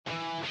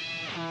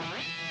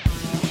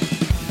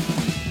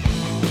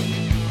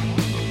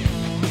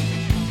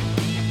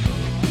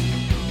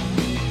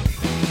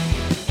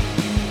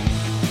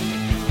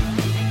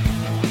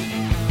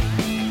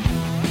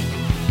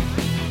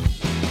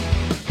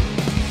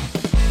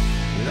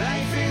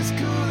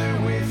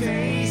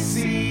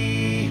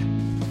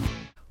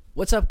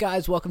What's up,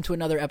 guys? Welcome to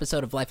another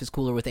episode of Life is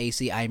Cooler with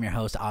AC. I am your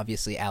host,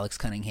 obviously, Alex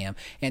Cunningham.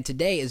 And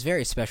today is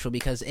very special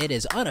because it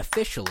is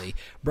unofficially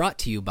brought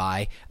to you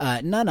by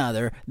none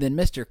other than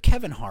Mr.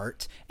 Kevin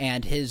Hart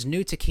and his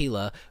new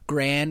tequila,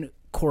 Gran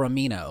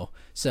Coramino.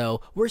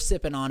 So we're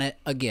sipping on it.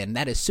 Again,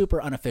 that is super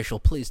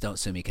unofficial. Please don't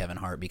sue me, Kevin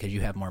Hart, because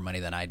you have more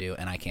money than I do,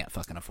 and I can't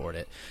fucking afford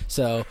it.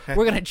 So we're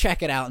going to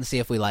check it out and see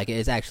if we like it.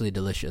 It's actually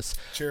delicious.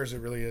 Cheers, it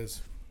really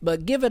is.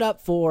 But give it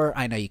up for,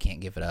 I know you can't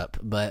give it up,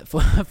 but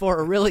for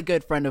a really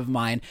good friend of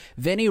mine,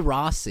 Vinnie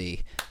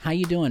Raucci. How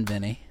you doing,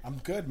 Vinnie? I'm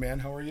good, man.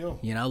 How are you?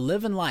 You know,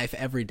 living life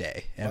every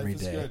day. Life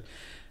is good.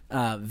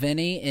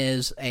 Vinnie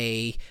is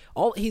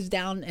he's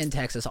down in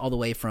Texas, all the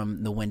way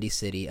from the windy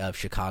city of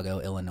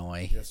Chicago,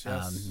 Illinois. Yes.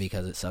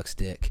 Because it sucks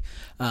dick.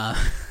 Dude,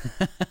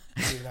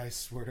 I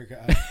swear to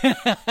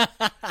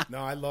God. No,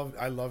 I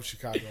love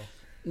Chicago.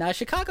 Now,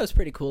 Chicago's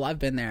pretty cool. I've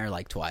been there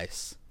like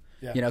twice.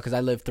 Yeah. You know, because I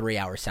live 3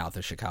 hours south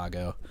of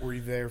Chicago. Were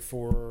you there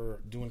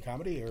for doing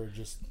comedy or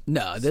just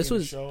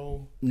a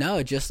show?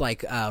 No, just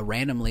like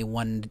randomly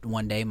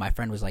one day my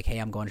friend was like, "Hey,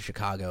 I'm going to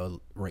Chicago.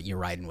 You're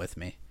riding with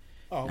me."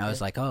 Oh, okay. And I was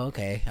like, "Oh,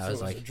 okay." So it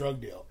was a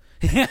drug deal.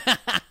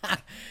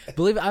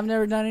 Believe it, I've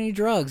never done any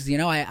drugs. You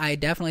know, I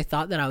definitely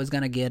thought that I was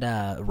gonna get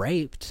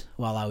raped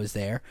while I was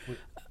there.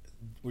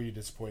 Were you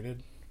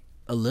disappointed?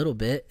 A little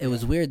bit. It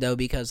was weird though,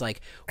 because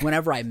like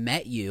whenever I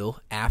met you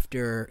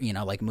after, you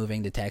know, like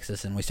moving to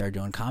Texas and we started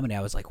doing comedy,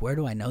 I was like, where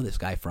do I know this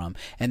guy from?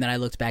 And then I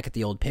looked back at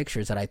the old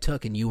pictures that I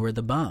took and you were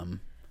the bum.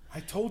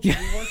 I told you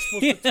we weren't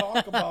supposed to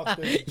talk about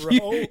this,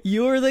 bro.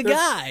 You were the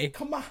guy.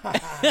 Come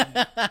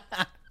on.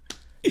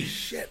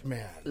 Shit,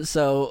 man.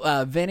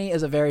 So Vinnie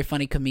is a very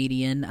funny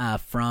comedian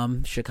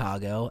from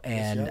Chicago,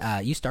 and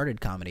Yes. You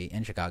started comedy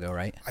in Chicago,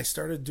 right? I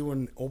started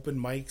doing open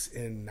mics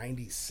in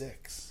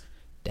 96.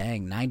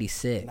 Dang,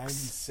 96.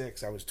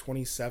 96. I was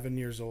 27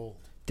 years old.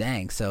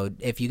 Dang, so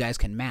if you guys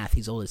can math,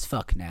 he's old as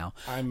fuck now.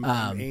 I'm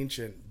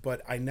ancient,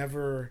 but I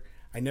never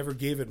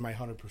gave it my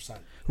 100%.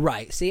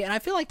 Right. See, and I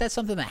feel like that's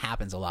something that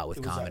happens a lot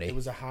with comedy. It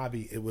was a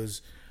hobby. It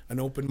was an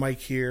open mic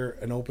here,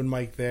 an open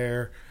mic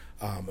there,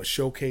 a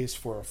showcase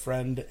for a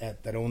friend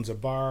that owns a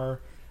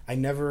bar. I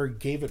never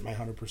gave it my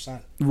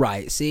 100%.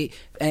 Right. See,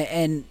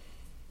 and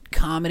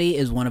comedy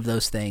is one of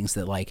those things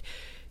that, like,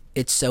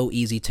 it's so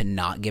easy to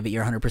not give it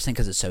your 100%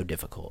 because it's so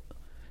difficult.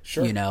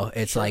 Sure. You know,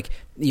 it's like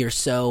you're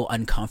so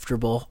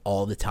uncomfortable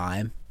all the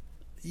time.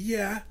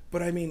 Yeah,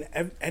 but I mean,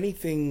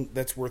 anything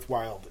that's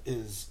worthwhile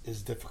is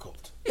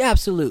difficult. Yeah,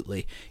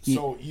 absolutely.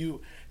 So you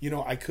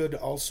know, I could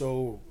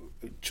also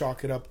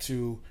chalk it up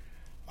to,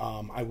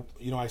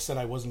 I said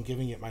I wasn't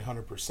giving it my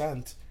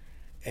 100%,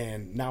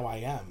 and now I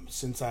am.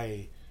 Since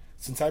I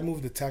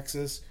moved to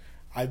Texas,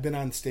 I've been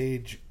on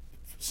stage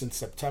since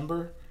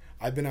September.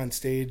 I've been on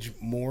stage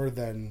more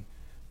than,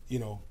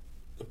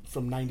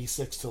 from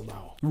 96 till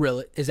now.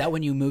 Really? Is that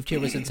when you moved here?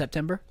 Was in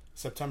September?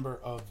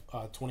 September of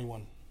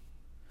 21.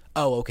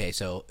 Oh, okay.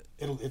 So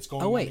it's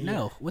going. Oh wait, on a year.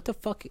 no. What the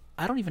fuck?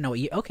 I don't even know what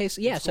year. Okay,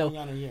 so yeah, It's going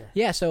on a year.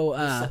 Yeah, so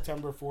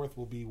September 4th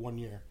will be 1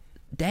 year.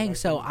 dang.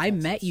 So I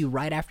met you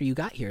right after you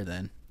got here.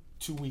 Then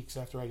 2 weeks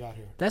after I got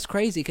here. that's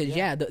crazy because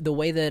the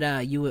way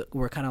that you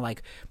were kind of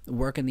like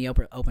working the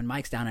open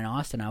mics down in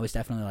Austin, I was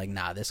definitely like,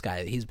 nah, this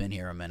guy, he's been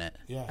here a minute.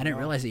 Yeah, I didn't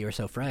realize that you were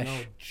so fresh. No,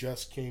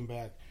 just came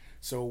back.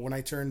 So when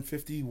I turned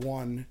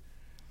 51,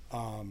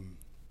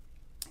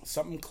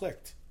 something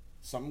clicked.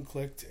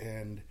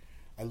 And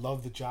I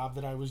loved the job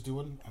that I was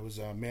doing. I was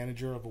a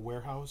manager of a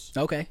warehouse.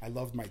 Okay. I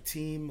loved my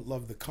team,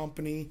 loved the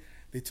company.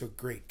 They took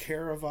great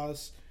care of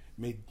us,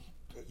 made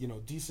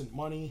decent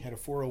money, had a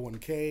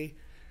 401k.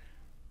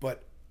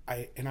 But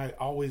I've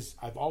always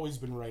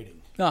been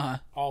writing.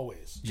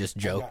 Always. Just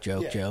joke.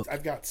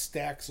 I've got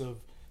stacks of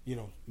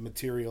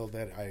material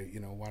that I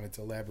wanted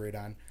to elaborate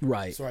on.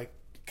 Right. So I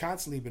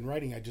constantly been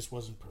writing. I just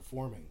wasn't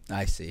performing.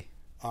 I see.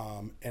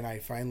 And I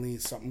finally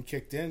something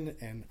kicked in,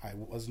 and I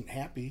wasn't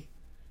happy.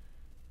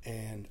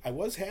 And I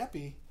was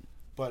happy,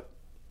 but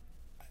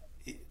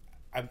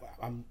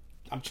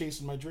I'm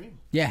chasing my dream.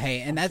 Yeah,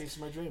 hey, and that's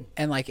chasing my dream.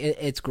 And like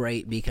it's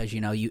great because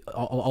you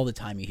all the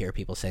time you hear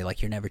people say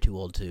like you're never too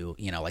old to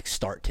like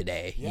start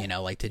today.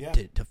 Like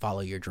to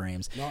follow your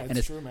dreams. No, and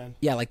it's true, man.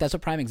 Yeah, like that's a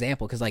prime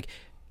example because like.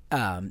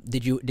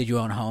 Did you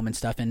own a home and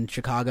stuff in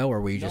Chicago, or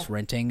were you just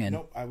renting? And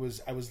no, I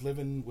was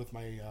living with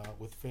my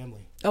with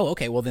family. Oh,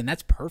 okay. Well, then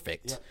that's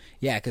perfect.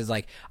 Yeah, because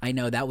like I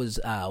know that was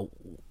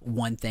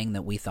one thing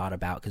that we thought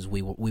about because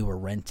we were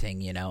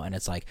renting, and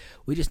it's like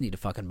we just need to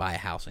fucking buy a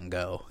house and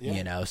go,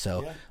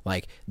 So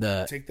like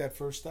take that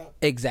first step.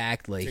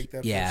 Exactly. Take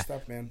that first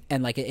step, man.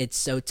 And like it's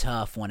so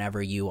tough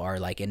whenever you are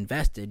like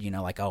invested,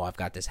 like oh I've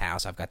got this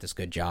house, I've got this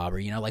good job,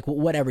 or like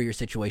whatever your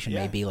situation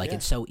may be. Like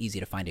it's so easy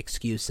to find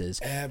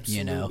excuses.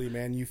 Absolutely.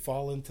 Man, you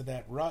fall into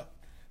that rut,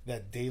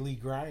 that daily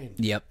grind.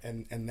 Yep.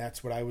 And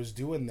that's what I was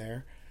doing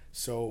there.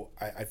 So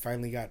I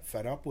finally got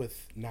fed up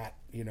with not,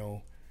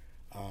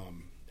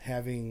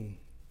 having,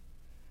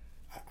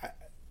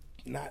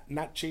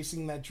 not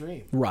chasing that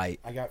dream.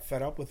 Right. I got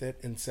fed up with it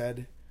and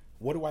said,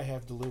 what do I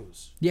have to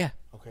lose? Yeah.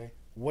 Okay.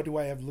 What do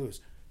I have to lose?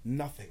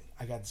 Nothing.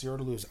 I got zero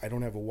to lose. I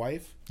don't have a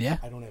wife. Yeah.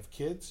 I don't have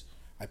kids.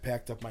 I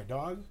packed up my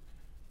dog,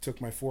 took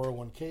my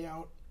 401k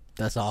out.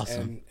 That's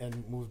awesome.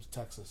 And moved to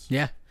Texas.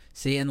 Yeah.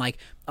 See, and like,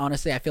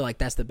 honestly, I feel like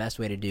that's the best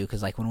way to do,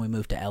 because like when we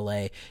moved to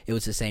LA, it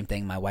was the same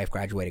thing. My wife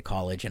graduated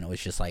college, and it was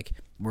just like,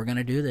 we're going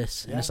to do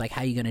this. And it's like,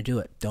 how you going to do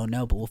it? Don't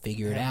know, but we'll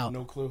figure it out.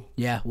 No clue.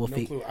 Yeah, no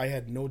clue. I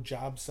had no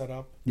job set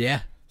up.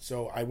 Yeah.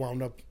 So I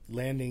wound up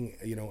landing,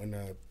 in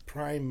a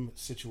prime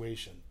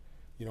situation.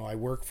 I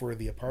work for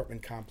the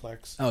apartment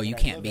complex. Oh, you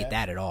can't beat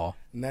that at all.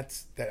 And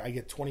that's that I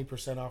get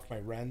 20% off my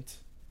rent.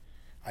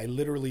 I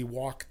literally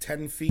walk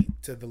 10 feet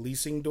to the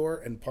leasing door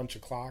and punch a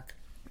clock.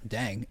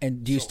 Dang.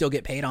 And do you still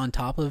get paid on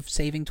top of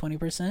saving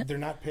 20%? They're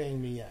not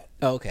paying me yet.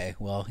 Okay.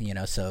 Well,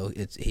 so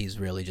he's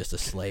really just a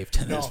slave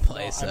to this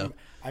place. So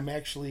I'm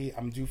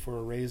due for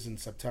a raise in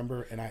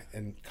September,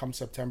 and come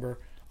September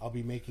I'll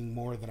be making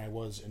more than I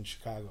was in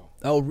Chicago.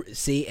 Oh,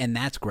 see, and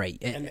that's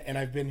great. And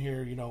I've been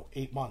here,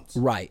 8 months.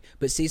 Right.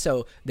 But see,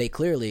 so they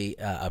clearly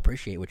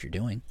appreciate what you're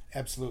doing.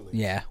 Absolutely.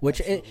 Yeah, which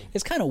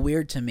it's kind of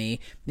weird to me,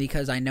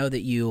 because I know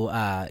that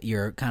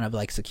you're kind of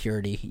like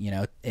security,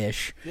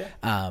 ish.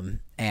 Yeah.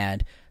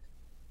 And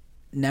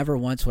never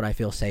once would I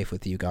feel safe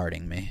with you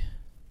guarding me.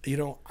 I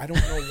don't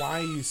know why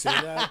you say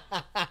that.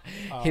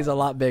 He's a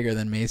lot bigger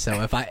than me,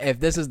 so if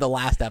this is the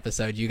last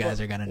episode, you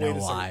guys are gonna know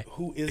why.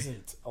 Who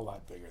isn't a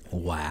lot bigger than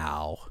me?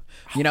 Wow.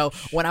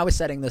 When I was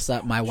setting this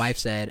up, my wife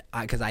said,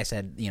 because I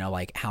said,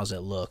 like, how's it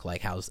look?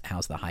 Like, how's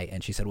the height?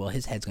 And she said, well,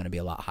 his head's going to be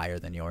a lot higher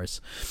than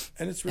yours.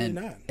 And it's really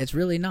not. It's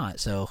really not.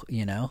 So,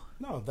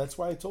 No, that's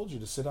why I told you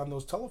to sit on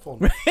those telephone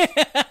books.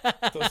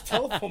 Those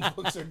telephone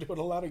books are doing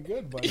a lot of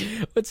good,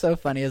 buddy. What's so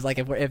funny is, like,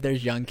 if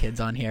there's young kids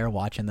on here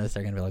watching this,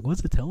 they're going to be like,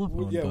 what's a telephone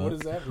book? Yeah, what does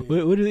that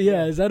mean?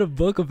 Is that a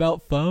book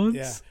about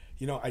phones?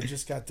 Yeah. I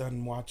just got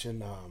done watching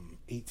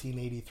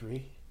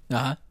 1883.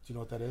 Uh-huh. Do you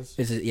know what that is?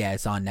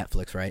 It's on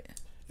Netflix, right?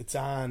 It's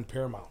on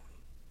Paramount.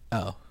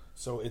 Oh.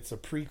 So it's a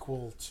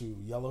prequel to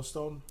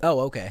Yellowstone. Oh,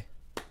 okay.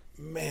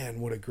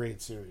 Man, what a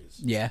great series.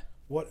 Yeah.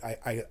 What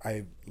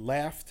I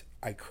laughed,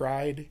 I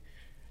cried.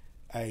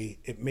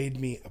 It made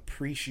me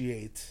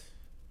appreciate,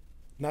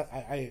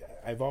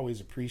 I've always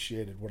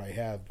appreciated what I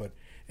have, but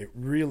it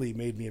really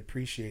made me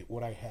appreciate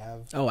what I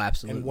have. Oh,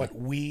 absolutely. And what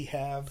we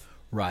have.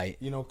 Right.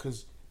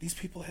 Because these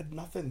people had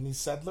nothing. These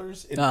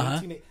settlers in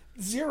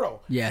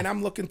 0. Yeah. And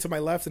I'm looking to my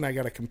left, and I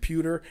got a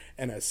computer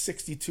and a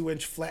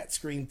 62-inch flat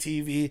screen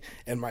TV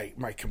and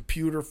my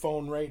computer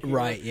phone right here.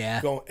 Right.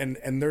 Yeah. And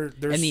they're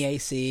and the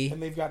AC.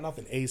 And they've got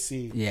nothing.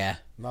 AC. Yeah.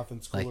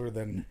 Nothing's cooler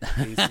than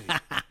AC.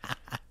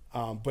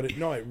 But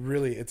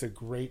it's a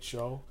great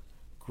show,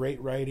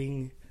 great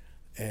writing,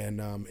 and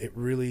it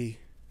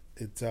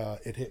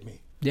hit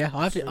me. Yeah,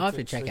 I'll have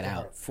to check it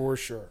out for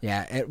sure.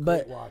 Yeah,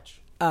 but watch.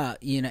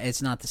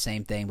 It's not the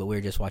same thing, but we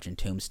were just watching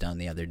Tombstone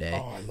the other day.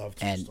 Oh, I love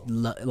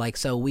Tombstone. And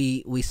so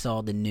we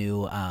saw the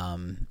new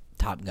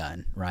Top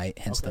Gun, right?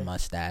 Hence the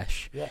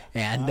mustache. Yeah.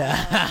 And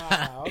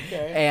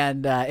okay.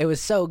 And it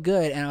was so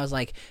good, and I was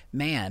like,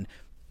 man,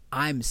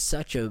 I'm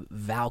such a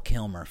Val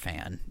Kilmer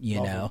fan,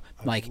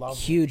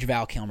 huge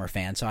Val Kilmer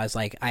fan. So I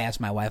asked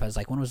my wife, I was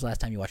like, when was the last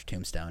time you watched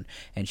Tombstone?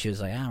 And she was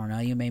like, I don't know,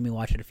 you made me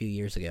watch it a few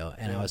years ago.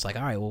 And I was like,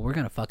 all right, well, we're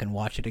going to fucking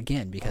watch it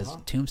again, because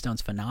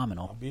Tombstone's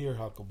phenomenal. I'll be your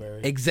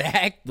Huckleberry.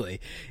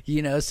 Exactly.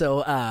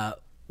 So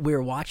we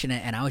were watching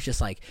it, and I was just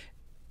like,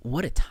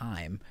 what a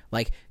time.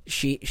 Like,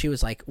 she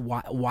was like,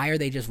 why are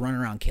they just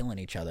running around killing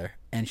each other?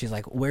 And she's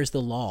like, where's the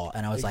law?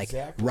 And I was like,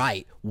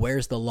 right,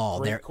 where's the law?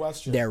 Great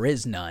question. There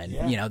is none.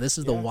 Yeah. This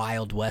is the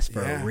Wild West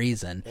for a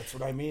reason. That's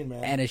what I mean,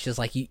 man. And it's just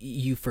like,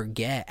 you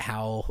forget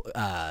how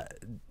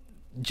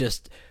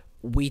just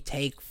we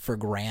take for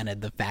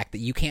granted the fact that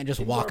you can't just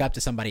walk up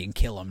to somebody and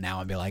kill them now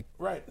and be like,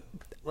 right.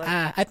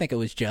 I think it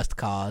was just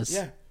cause.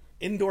 Yeah,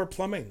 indoor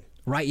plumbing.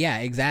 Right, yeah,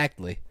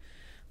 exactly.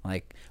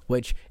 Like,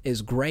 which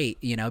is great,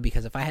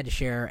 because if I had to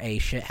share a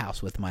shit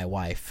house with my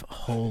wife,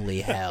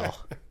 holy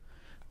hell.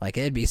 Like,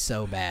 it'd be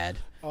so bad.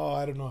 Oh,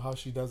 I don't know how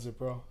she does it,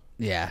 bro.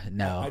 Yeah,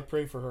 no. I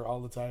pray for her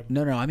all the time.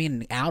 No, I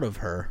mean out of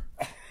her.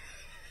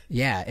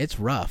 Yeah, it's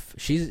rough.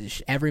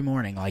 She's every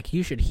morning, like,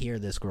 you should hear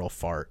this girl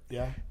fart.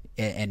 Yeah.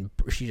 And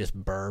she just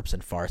burps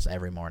and farts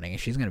every morning, and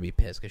she's gonna be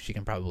pissed because she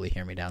can probably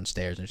hear me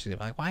downstairs, and she's gonna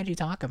be like, "Why'd you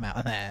talk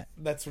about that?"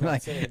 That's what I'm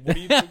saying. What are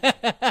you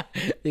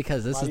thinking?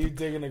 Because why are you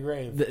digging a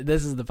grave?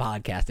 This is the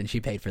podcast, and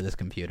she paid for this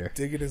computer.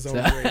 Digging his own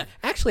grave.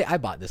 Actually, I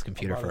bought this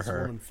computer for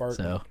her.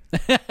 So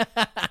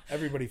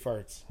everybody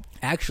farts.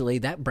 Actually,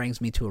 that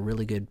brings me to a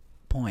really good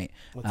point.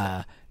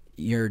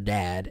 Your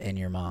dad and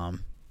your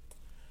mom.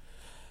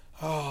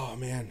 Oh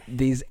man.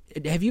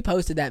 Have you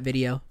posted that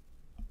video?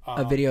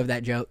 A video of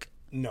that joke?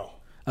 No.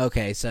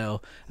 Okay,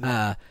 so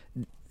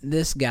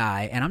this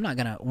guy, and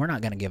we're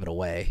not gonna give it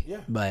away.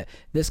 Yeah. But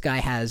this guy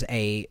has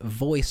a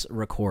voice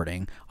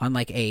recording on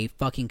like a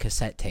fucking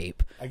cassette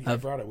tape. I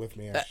brought it with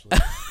me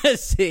actually.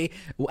 See,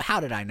 how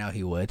did I know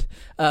he would?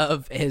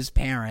 Of his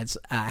parents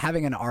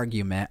having an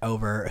argument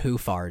over who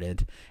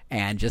farted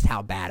and just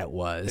how bad it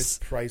was. It's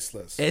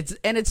priceless.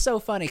 It's so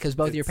funny because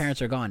both of your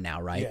parents are gone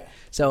now, right? Yeah.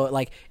 So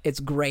like it's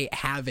great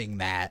having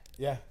that.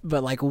 Yeah.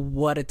 But like,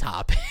 what a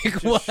topic!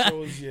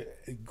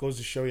 It goes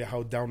to show you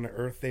how down to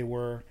earth they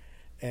were,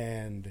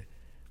 and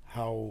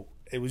how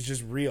it was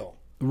just real.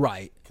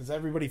 Right. Because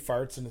everybody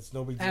farts and it's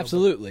no big deal.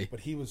 Absolutely.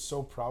 But he was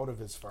so proud of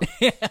his farts.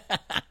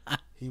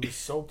 He was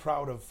so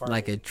proud of farting.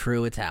 Like a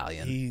true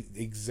Italian.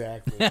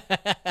 Exactly.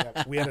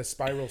 Yeah, we had a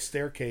spiral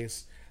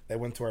staircase that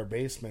went to our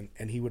basement,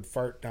 and he would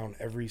fart down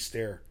every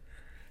stair.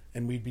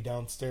 And we'd be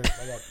downstairs.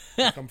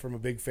 I come from a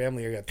big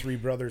family. I got 3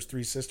 brothers,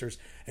 3 sisters,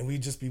 and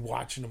we'd just be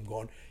watching him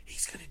going,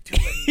 he's going to do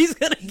it. He's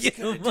going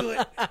to do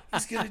it.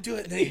 He's going to do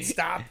it. And then he'd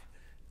stop.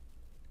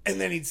 And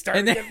then he'd start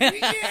again. Yeah!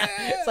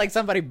 It's like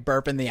somebody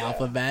burping the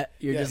alphabet.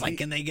 You're just like,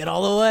 can they get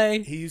all the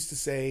way? He used to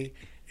say,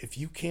 if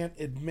you can't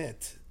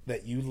admit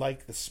that you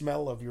like the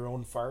smell of your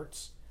own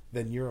farts,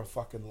 then you're a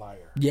fucking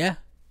liar. Yeah.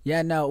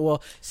 Yeah, no,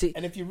 well, see.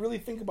 And if you really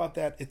think about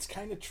that, it's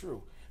kind of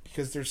true.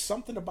 Because there's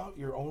something about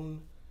your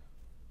own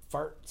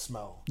fart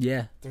smell.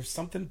 Yeah. There's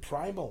something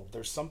primal.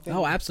 There's something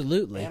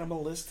absolutely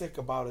animalistic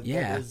about it.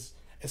 Yeah. That is,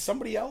 as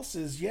somebody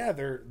else's,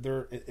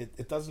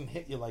 it doesn't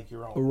hit you like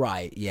your own.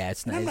 Right. Yeah,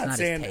 it's not, I'm it's not not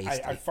saying as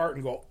tasty. I fart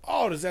and go,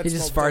 oh, does that He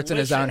smell just farts delicious? in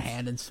his own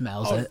hand and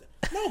smells it.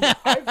 No,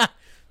 but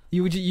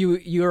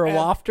You're a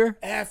wafter?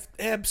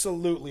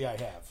 Absolutely I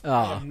have. Oh.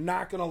 I am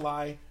not going to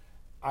lie.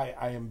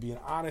 I am being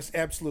honest.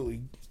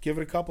 Absolutely. Give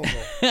it a couple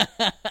and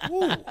go,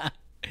 ooh,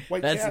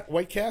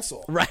 White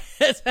Castle. Right.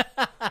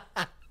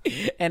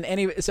 And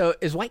anyway, so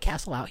is White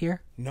Castle out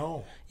here?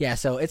 No. Yeah,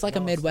 so it's like a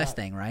Midwest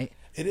not. thing, right?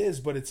 It is,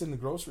 but it's in the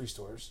grocery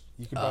stores.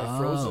 You can buy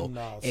frozen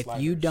If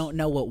sliders. you don't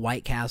know what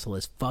White Castle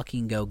is,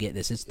 fucking go get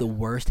this. It's the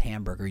worst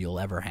hamburger you'll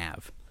ever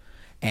have.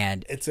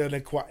 And it's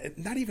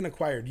not even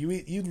acquired.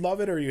 You love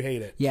it or you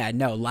hate it. Yeah,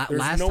 no. There's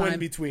last no time, in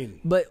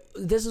between. But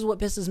this is what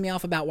pisses me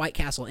off about White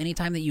Castle.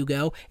 Anytime that you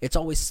go, it's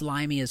always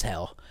slimy as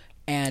hell.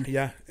 And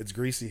yeah, it's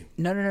greasy.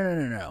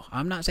 No.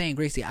 I'm not saying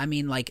greasy. I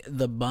mean, like,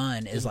 the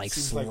bun is like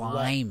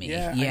slimy.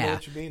 Yeah, I know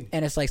what you mean.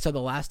 And it's like, so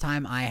the last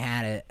time I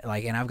had it,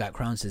 like, and I've got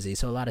Crohn's disease,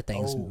 so a lot of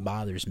things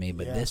bothers me,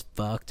 but this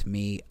fucked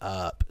me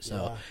up.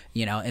 So,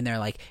 you know, and they're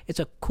like, it's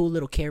a cool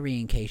little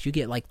carrying case. You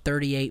get like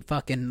 38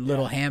 fucking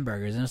little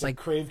hamburgers, and it's like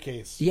crave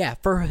case. Yeah,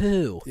 for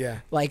who?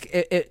 Yeah,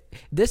 like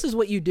this is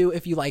what you do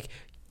if you like.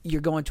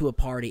 You're going to a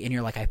party and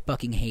you're like, I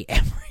fucking hate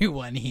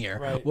everyone here.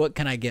 Right. What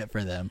can I get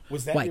for them?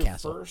 Was that White your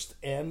Castle. First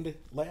and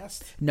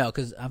last? No,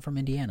 because I'm from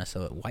Indiana,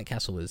 so White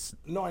Castle was...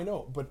 No, I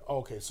know, but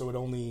okay, so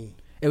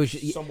it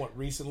was somewhat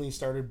recently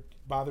started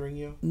bothering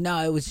you? No,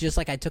 it was just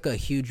like I took a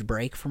huge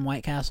break from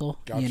White Castle,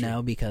 you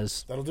know,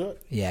 because... That'll do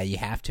it. Yeah, you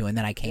have to, and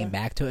then I came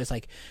back to it. It's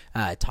like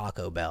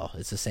Taco Bell.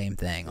 It's the same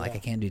thing. Like, I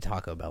can't do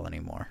Taco Bell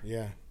anymore.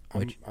 Yeah,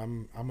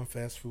 I'm a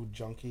fast food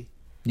junkie.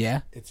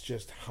 Yeah, it's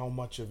just how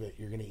much of it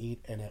you're going to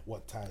eat and at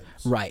what times.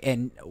 Right,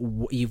 and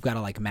you've got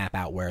to like map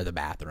out where are the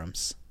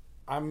bathrooms.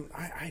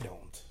 I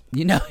don't.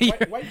 You know,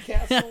 White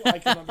Castle, I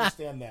can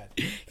understand that.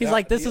 He's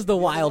like, this is the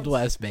Wild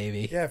West,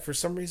 baby. Yeah, for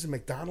some reason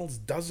McDonald's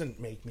doesn't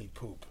make me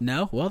poop.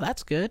 No, well,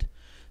 that's good.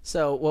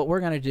 So what we're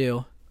gonna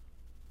do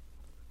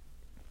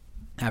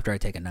after I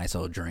take a nice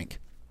old drink,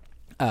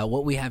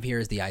 what we have here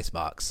is the ice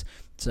box.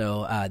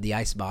 So the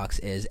ice box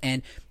is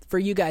and. For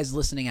you guys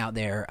listening out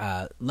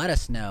there, let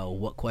us know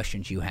what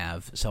questions you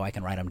have so I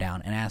can write them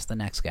down and ask the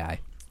next guy.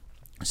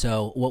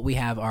 So what we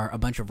have are a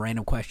bunch of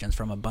random questions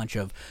from a bunch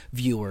of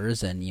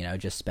viewers and, you know,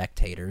 just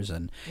spectators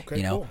and,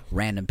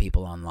 random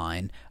people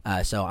online.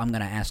 So I'm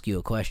going to ask you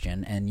a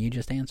question and you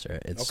just answer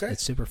it.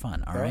 It's super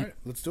fun. All right,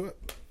 let's do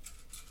it.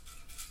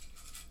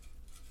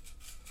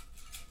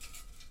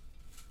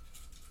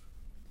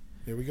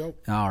 Here we go.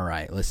 All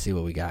right, let's see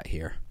what we got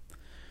here.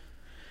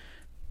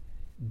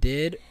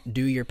 Do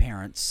your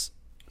parents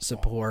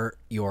support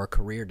your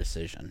career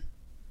decision?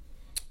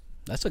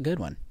 That's a good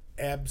one.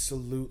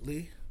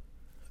 Absolutely.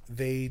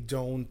 They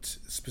don't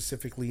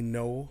specifically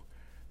know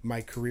my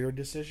career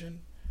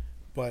decision,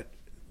 but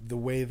the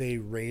way they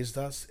raised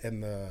us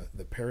and the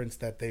parents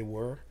that they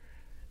were,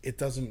 it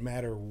doesn't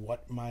matter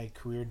what my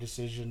career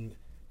decision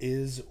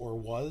is or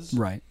was.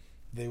 Right.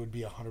 They would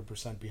be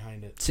 100%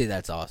 behind it. See,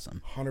 that's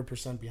awesome.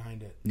 100%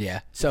 behind it.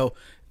 Yeah. So,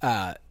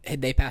 had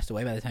they passed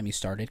away by the time you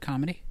started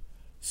comedy?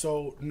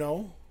 So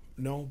no,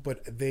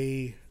 but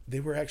they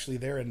were actually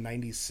there in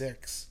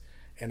 '96,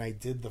 and I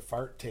did the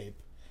fart tape,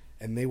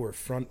 and they were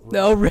front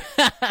row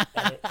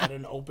at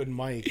an open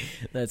mic.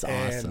 That's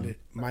awesome. And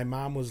my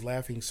mom was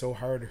laughing so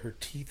hard her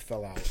teeth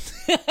fell out.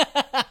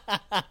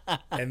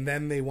 And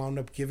then they wound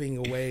up giving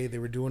away. They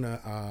were doing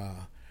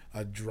a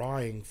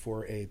drawing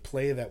for a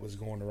play that was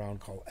going around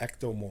called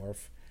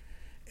Ectomorph,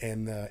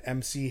 and the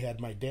MC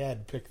had my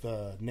dad pick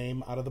the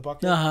name out of the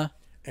bucket.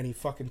 and he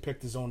fucking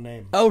picked his own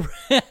name. Oh,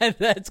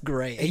 that's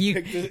great. He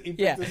picked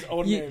his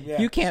own name.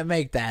 Yeah. You can't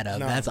make that up.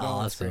 No, That's no,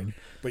 awesome.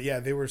 But yeah,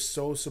 they were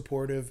so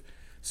supportive.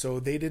 So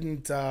they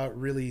didn't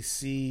really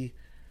see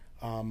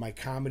my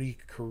comedy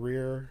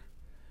career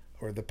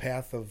or the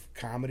path of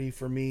comedy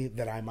for me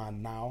that I'm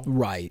on now.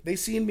 Right. They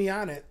seen me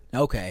on it.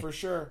 Okay. For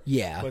sure.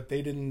 Yeah. But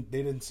they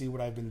didn't see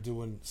what I've been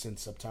doing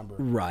since September.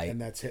 Right. And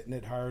that's hitting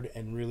it hard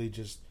and really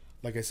just,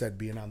 like I said,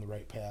 being on the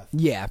right path.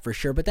 Yeah, for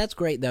sure. But that's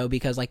great though,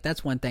 because like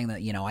that's one thing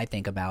that, I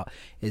think about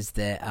is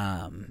that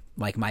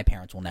like my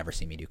parents will never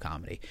see me do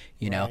comedy,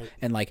 you know? Right.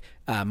 And like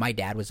my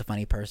dad was a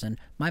funny person.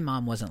 My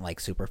mom wasn't like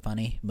super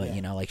funny, but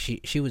like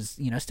she was,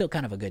 still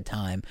kind of a good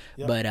time.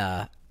 Yep.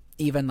 But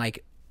even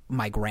like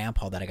my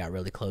grandpa that I got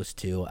really close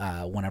to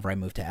whenever I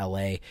moved to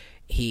LA,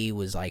 he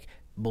was like,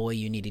 boy,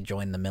 you need to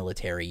join the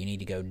military. You need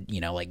to go,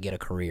 like get a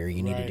career.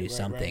 You need to do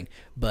something.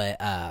 Right.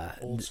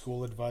 But old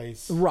school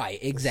advice. Right,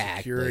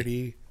 exactly.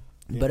 Security.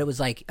 Yeah. But it was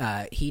like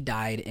he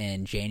died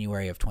in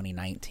January of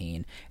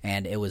 2019,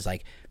 and it was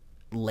like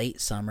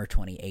late summer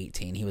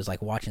 2018. He was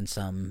like watching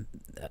some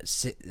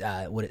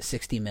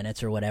 60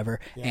 Minutes or whatever,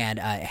 and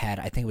it had,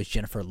 I think it was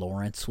Jennifer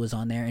Lawrence was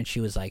on there, and she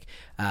was like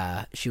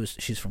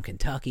she's from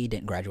Kentucky,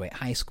 didn't graduate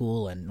high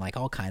school, and like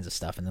all kinds of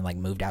stuff, and then like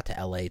moved out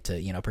to LA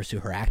to pursue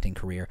her acting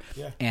career.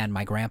 And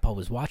my grandpa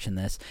was watching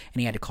this,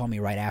 and he had to call me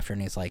right after,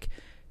 and he's like,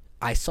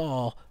 I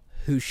saw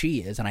who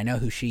she is, and I know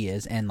who she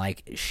is, and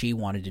like she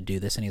wanted to do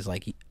this, and he's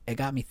like, it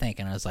got me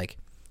thinking. I was like,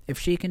 if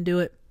she can do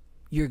it,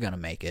 you're gonna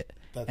make it.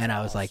 And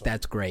I was like,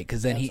 that's great,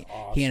 because then he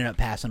ended up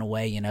passing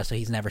away, so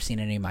he's never seen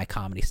any of my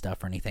comedy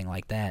stuff or anything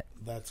like that.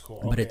 That's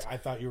cool. But I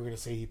thought you were going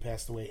to say he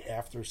passed away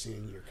after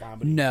seeing your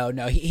comedy. No,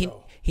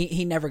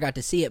 he never got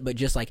to see it, but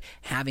just like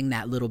having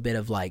that little bit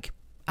of like,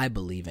 I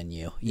believe in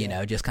you, you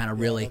know, just kind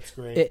of really. That's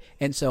great.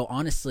 And so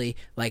honestly,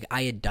 like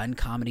I had done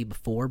comedy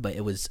before, but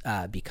it was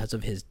because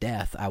of his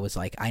death, I was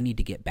like, I need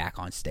to get back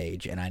on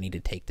stage and I need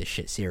to take this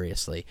shit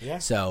seriously. Yeah.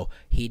 So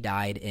he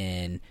died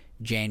in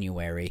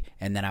January,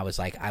 and then I was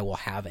like, I will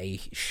have a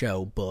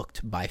show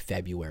booked by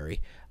February.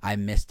 I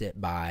missed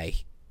it by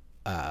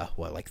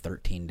like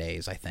 13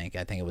 days, I think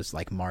it was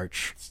like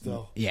March.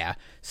 Still, yeah.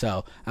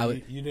 So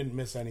you didn't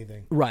miss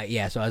anything, right?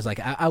 Yeah. So I was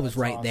like, I was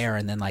right awesome. there,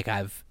 and then like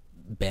I've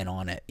been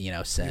on it,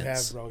 since. You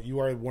have, bro. You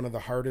are one of the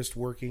hardest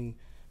working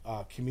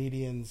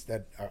comedians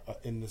that are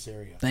in this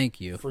area.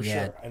 Thank you. For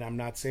sure. And I'm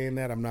not saying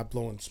that, I'm not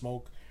blowing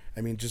smoke.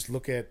 I mean, just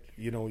look at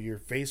your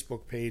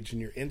Facebook page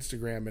and your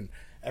Instagram and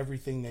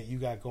everything that you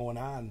got going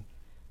on.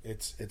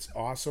 It's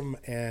awesome,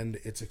 and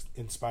it's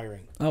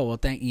inspiring. Oh, well,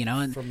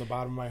 and from the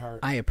bottom of my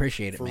heart, I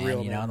appreciate it, man.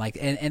 Real, man. And like,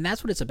 and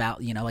that's what it's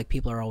about. Like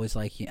people are always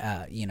like,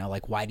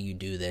 like, why do you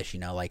do this?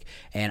 Like,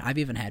 and I've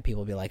even had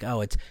people be like,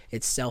 oh,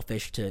 it's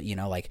selfish to,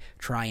 like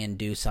try and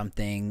do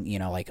something,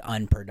 like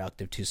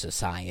unproductive to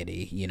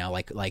society,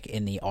 like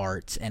in the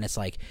arts. And it's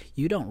like,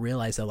 you don't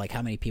realize though, like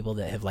how many people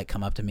that have like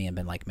come up to me and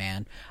been like,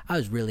 man, I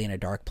was really in a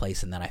dark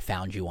place, and then I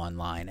found you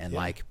online, and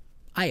like,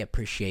 I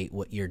appreciate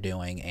what you're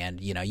doing,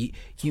 and you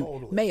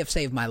totally. May have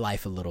saved my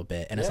life a little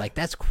bit, and it's like,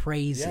 that's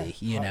crazy,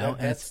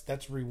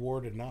 that's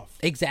reward enough.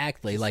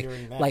 Exactly. Like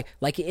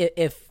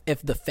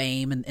if the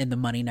fame and the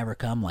money never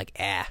come, like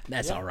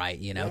that's all right,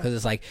 because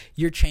it's like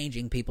you're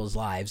changing people's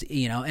lives,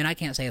 and I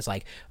can't say it's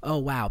like, oh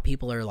wow,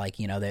 people are like,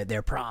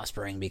 they're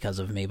prospering because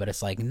of me, but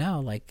it's like, no,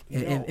 like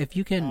if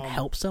you can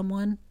help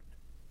someone,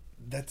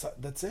 that's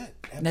it.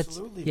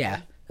 Absolutely.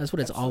 That's what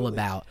it's all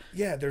about.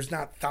 Yeah, there's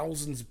not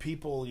thousands of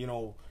people,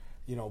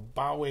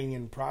 bowing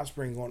and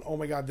prospering, going, oh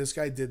my God, this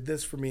guy did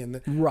this for me, and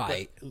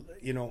right.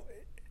 But,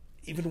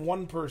 even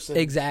one person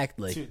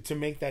exactly to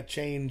make that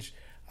change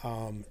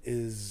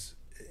is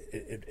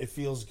it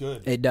feels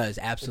good. It does,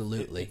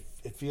 absolutely.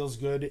 It feels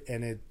good,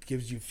 and it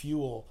gives you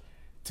fuel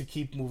to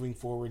keep moving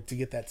forward to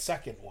get that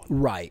second one.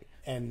 Right.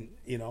 And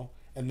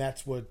and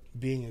that's what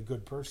being a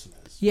good person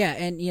is. Yeah,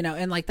 and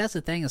and like that's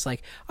the thing. It's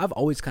like I've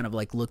always kind of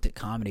like looked at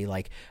comedy.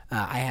 Like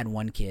I had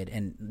one kid,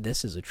 and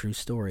this is a true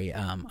story.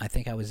 I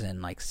think I was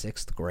in like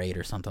 6th grade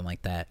or something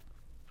like that,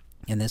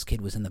 and this kid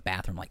was in the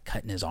bathroom like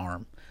cutting his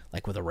arm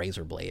like with a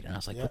razor blade, and I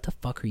was like, "What the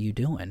fuck are you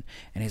doing?"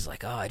 And he's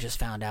like, "Oh, I just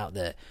found out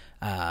that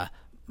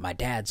my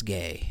dad's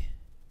gay,"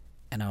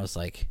 and I was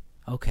like,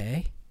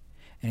 "Okay,"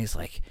 and he's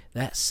like,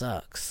 "That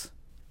sucks."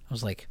 I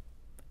was like,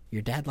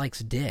 "Your dad likes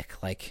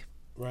dick," like,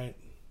 right.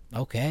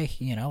 Okay,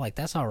 like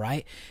that's all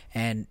right.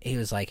 And he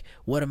was like,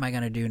 what am I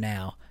gonna do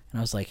now? And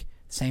I was like,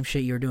 same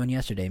shit you were doing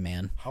yesterday,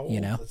 man. How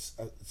old?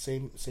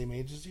 Same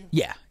age as you?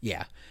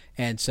 Yeah.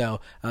 And so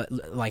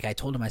like I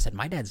told him, I said,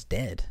 my dad's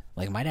dead.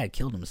 Like my dad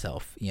killed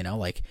himself,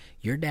 like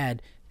your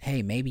dad,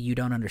 hey, maybe you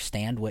don't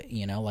understand what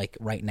like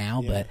right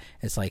now, but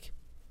it's like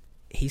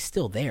he's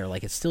still there.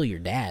 Like it's still your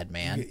dad,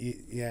 man.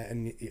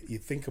 And you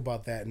think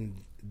about that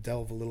and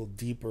delve a little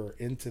deeper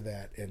into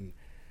that, and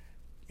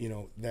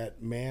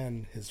that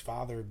man, his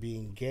father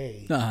being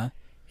gay,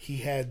 he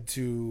had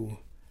to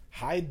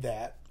hide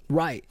that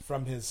right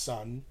from his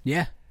son.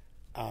 Yeah.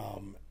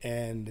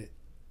 And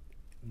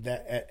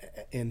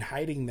that in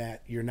hiding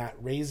that, you're not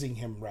raising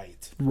him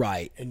right.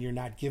 Right. And you're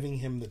not giving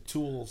him the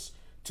tools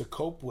to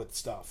cope with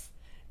stuff.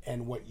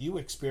 And what you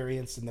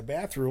experienced in the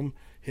bathroom,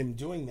 him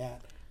doing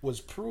that, was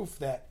proof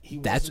that he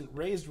wasn't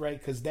raised right,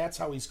 because that's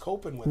how he's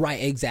coping with Right,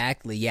 it.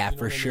 exactly. Yeah,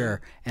 for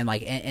sure. And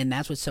like, and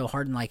that's what's so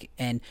hard.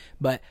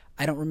 But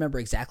I don't remember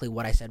exactly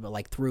what I said, but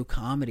like through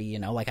comedy,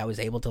 like I was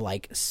able to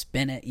like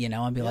spin it,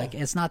 and be like,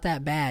 it's not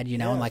that bad,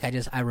 and like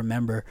I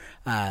remember,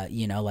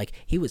 like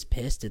he was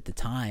pissed at the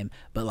time,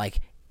 but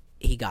like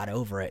he got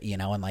over it,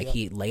 and like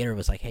he later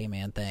was like, hey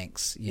man,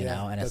 thanks,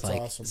 and it's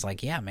like, awesome. It's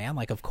like, yeah man,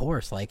 like of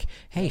course, like,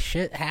 hey,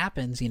 shit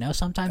happens,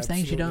 sometimes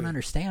things you don't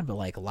understand, but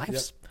like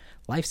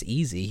life's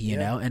easy, you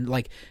know, and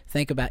like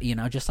think about,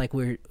 just like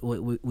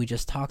we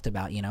just talked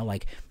about,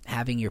 like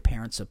having your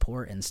parents'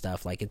 support and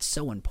stuff, like it's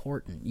so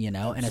important,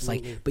 and it's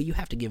like, but you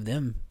have to give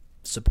them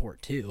support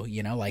too,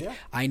 like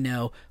I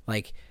know,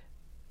 like,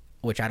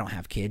 which I don't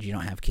have kids, you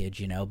don't have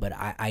kids, but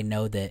I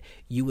know that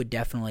you would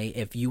definitely,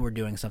 if you were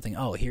doing something,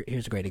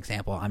 here's a great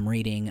example. I'm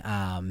reading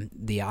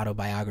the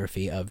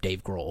autobiography of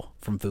Dave Grohl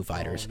from Foo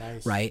Fighters,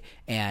 nice. right?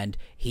 And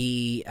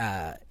he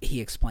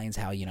explains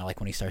how, like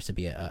when he starts to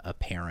be a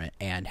parent,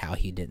 and how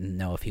he didn't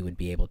know if he would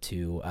be able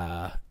to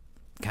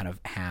kind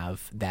of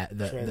have that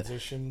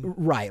transition,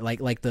 right,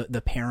 like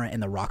the parent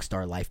and the rock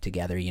star life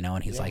together,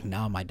 and he's like,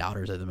 no, my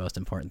daughters are the most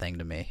important thing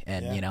to me,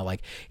 and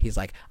like he's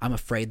like, I'm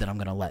afraid that I'm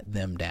gonna let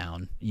them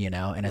down,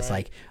 and it's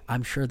like,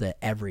 I'm sure that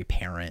every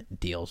parent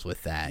deals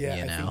with that.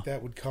 I think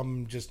that would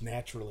come just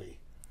naturally.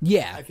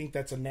 I think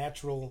that's a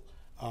natural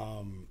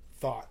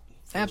thought.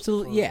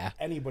 Absolutely, for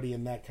anybody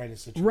in that kind of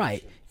situation,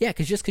 right? Yeah,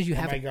 because you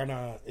have,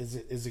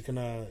 is it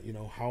gonna,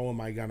 how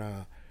am I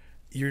gonna?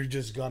 You're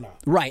just gonna.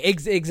 Right,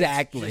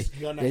 exactly. It's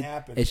just gonna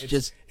happen.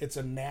 It's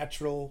a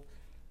natural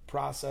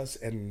process,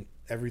 and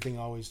everything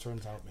always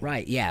turns out.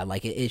 Right, yeah,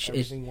 like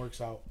everything works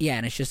out. Yeah,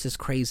 and it's just this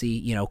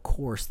crazy,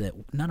 course that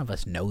none of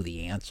us know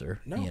the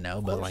answer,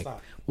 but like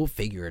not. We'll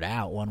figure it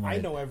out one way.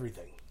 I know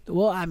everything.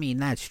 Well, I mean,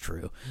 that's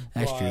true.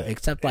 That's true.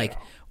 Except like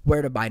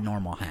where to buy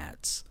normal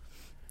hats.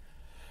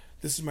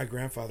 This is my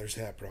grandfather's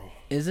hat, bro.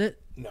 Is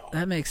it? No.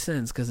 That makes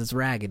sense because it's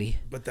raggedy.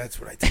 But that's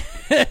what I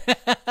think.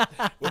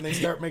 When they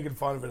start making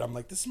fun of it, I'm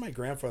like, this is my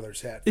grandfather's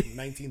hat from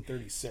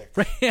 1936.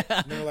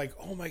 And they're like,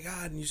 oh my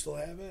God, and you still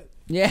have it?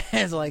 Yeah,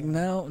 it's like,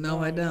 no,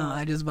 I don't.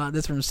 I just bought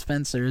this from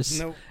Spencer's.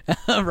 Nope.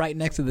 Right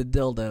next to the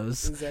dildos.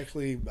 This is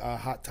actually a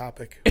hot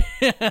topic.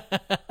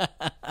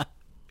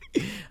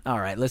 All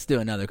right, let's do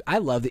another. I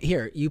love it.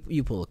 Here,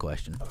 you pull a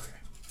question. Okay.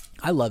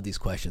 I love these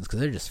questions because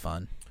they're just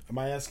fun. Am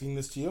I asking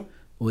this to you?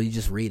 Well, you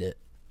just read it,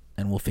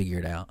 and we'll figure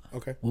it out.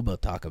 Okay. We'll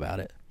both talk about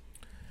it.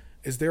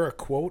 Is there a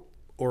quote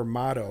or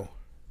motto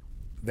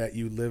that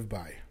you live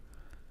by?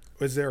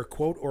 Is there a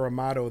quote or a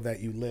motto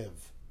that you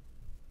live?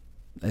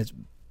 It's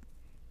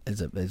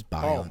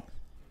bio.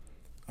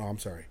 Oh, I'm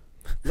sorry.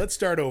 Let's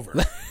start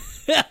over.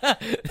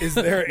 Is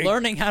there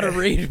learning how to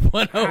read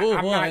 101?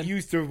 I'm not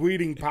used to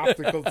reading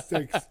popsicle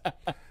sticks.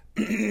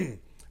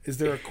 Is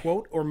there a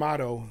quote or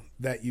motto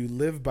that you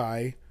live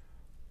by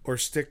or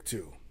stick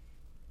to?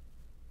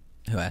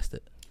 Who asked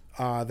it?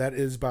 That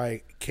is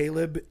by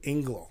Caleb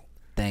Ingle.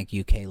 Thank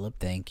you, Caleb.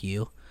 Thank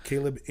you.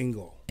 Caleb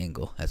Ingle.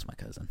 Ingle, that's my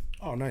cousin.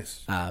 Oh,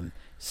 nice.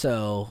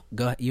 So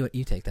go ahead.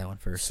 You take that one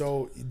first.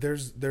 So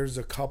there's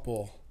a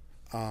couple.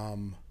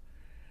 The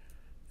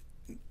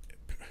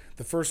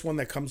first one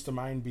that comes to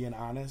mind, being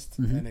honest,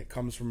 and it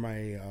comes from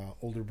my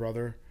older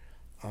brother,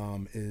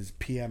 is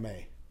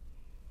PMA,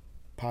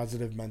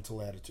 positive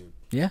mental attitude.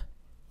 Yeah.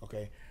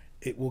 Okay.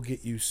 It will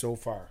get you so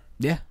far.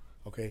 Yeah.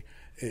 Okay.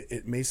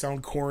 It may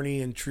sound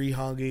corny and tree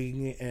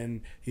hugging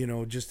and,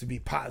 just to be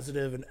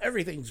positive and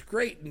everything's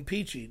great and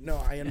peachy. No,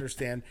 I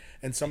understand.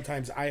 And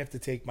sometimes I have to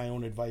take my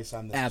own advice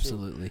on this.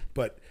 Absolutely. Too.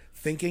 But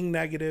thinking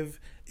negative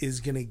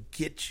is going to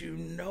get you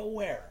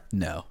nowhere.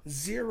 No.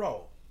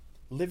 Zero.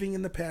 Living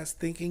in the past,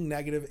 thinking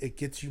negative, it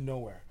gets you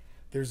nowhere.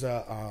 There's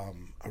a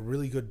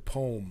really good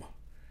poem.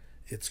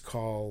 It's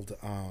called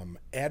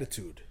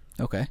Attitude.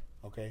 Okay.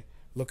 Okay.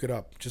 Look it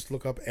up. Just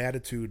look up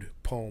Attitude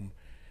poem.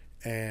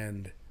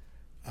 And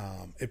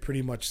it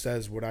pretty much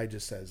says what I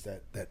just says,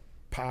 that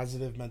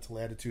positive mental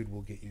attitude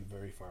will get you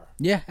very far.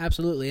 Yeah,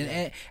 absolutely.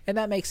 And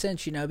that makes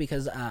sense,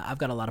 because I've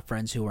got a lot of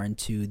friends who are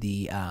into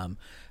the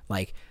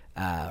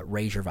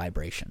raise your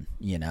vibration,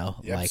 Yeah,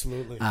 like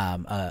absolutely.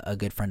 A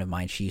good friend of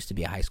mine, she used to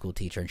be a high school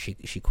teacher, and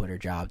she quit her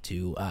job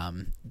to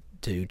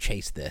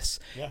chase this.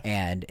 Yeah.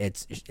 And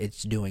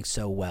it's doing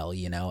so well,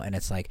 and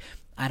it's like,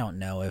 I don't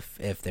know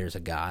if there's a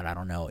God. I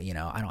don't know.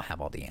 I don't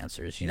have all the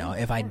answers.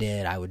 If I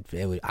did, I would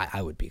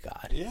be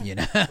God.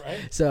 Yeah,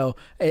 right. So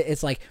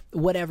it's like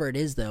whatever it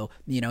is, though.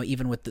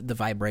 Even with the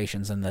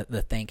vibrations and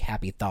the think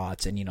happy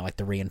thoughts and like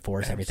the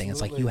reinforce everything.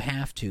 It's like you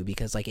have to,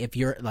 because like if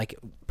you're like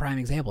prime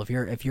example,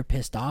 if you're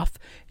pissed off,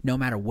 no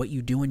matter what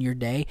you do in your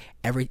day,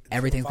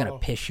 everything's gonna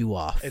piss you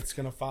off. It's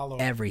gonna follow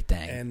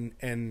everything.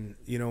 And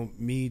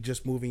me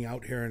just moving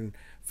out here and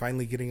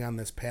finally getting on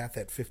this path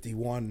at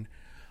 51.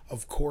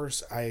 Of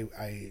course, I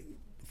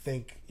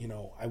think,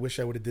 I wish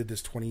I would have did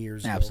this 20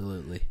 years ago.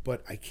 Absolutely.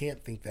 But I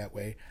can't think that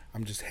way.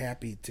 I'm just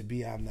happy to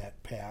be on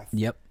that path.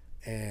 Yep.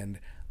 And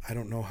I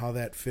don't know how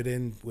that fit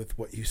in with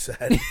what you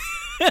said.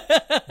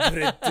 But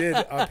it did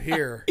up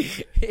here.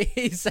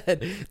 He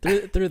said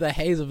through the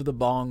haze of the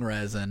bong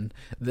resin,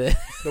 the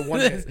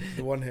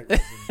one hit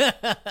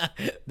resin.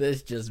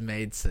 This just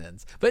made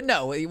sense. But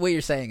no, what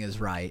you're saying is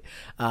right.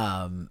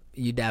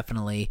 You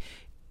definitely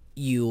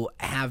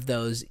have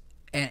those.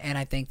 And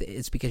I think that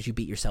it's because you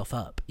beat yourself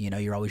up.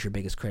 You're always your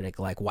biggest critic.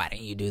 Like, why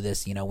didn't you do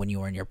this, when you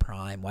were in your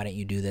prime? Why didn't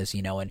you do this,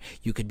 and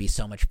you could be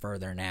so much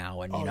further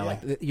now.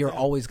 And, you're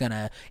always going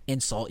to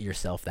insult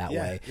yourself that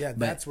way. Yeah,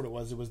 that's what it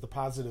was. It was the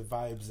positive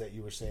vibes that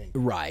you were saying.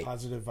 Right.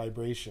 Positive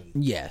vibration.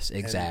 Yes,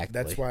 exactly.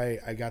 And that's why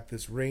I got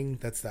this ring.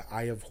 That's the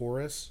Eye of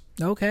Horus.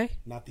 Okay.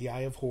 Not the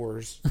Eye of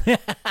Horrors.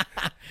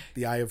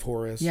 The Eye of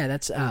Horus. Yeah,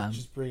 that's... it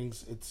just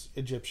brings... It's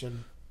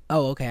Egyptian.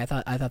 Oh, okay. I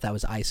thought that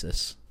was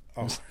ISIS.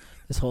 Oh.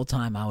 This whole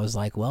time I was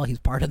like, well, he's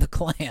part of the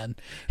clan.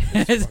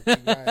 This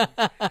fucking guy.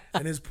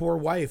 And his poor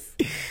wife.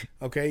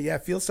 Okay, yeah,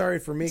 feel sorry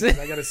for me because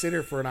I got to sit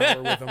here for an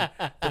hour with him.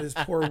 But his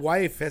poor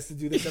wife has to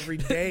do this every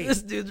day.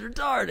 This dude's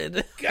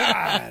retarded.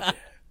 God.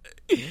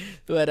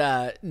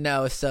 But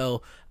no,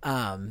 so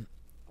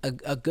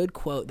a good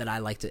quote that I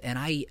like to, and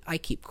I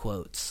keep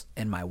quotes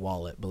in my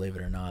wallet, believe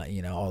it or not,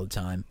 all the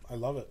time. I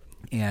love it.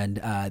 And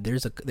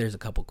there's a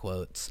couple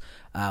quotes.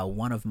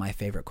 One of my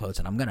favorite quotes,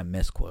 and I'm gonna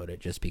misquote it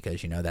just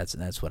because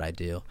that's what I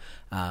do.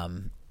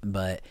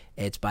 But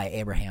it's by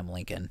Abraham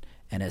Lincoln,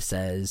 and it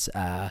says,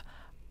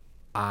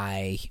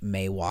 "I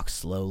may walk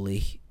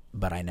slowly,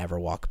 but I never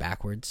walk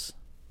backwards."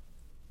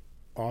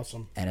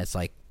 Awesome. And it's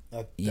like,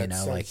 that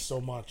says like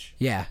so much.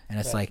 Yeah, and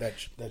it's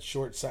that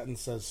short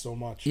sentence says so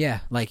much.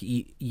 Yeah, like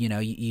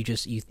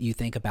you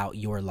think about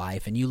your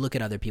life and you look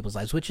at other people's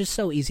lives, which is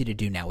so easy to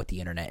do now with the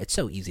internet. It's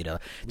so easy to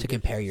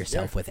compare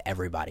yourself with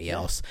everybody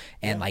else,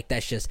 and like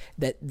that's just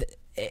that.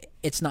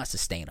 It's not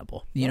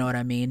sustainable. You know what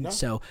I mean? No.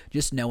 So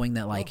just knowing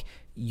that like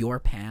your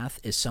path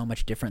is so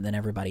much different than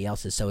everybody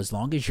else's. So as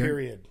long as you're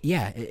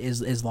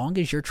as long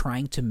as you're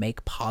trying to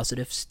make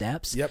positive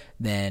steps,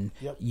 then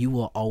you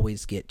will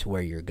always get to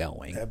where you're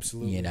going.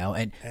 Absolutely.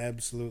 And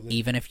absolutely.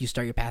 Even if you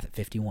start your path at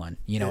 51,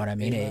 you know what I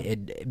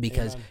mean?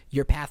 Because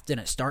your path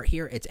didn't start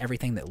here, it's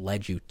everything that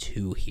led you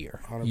to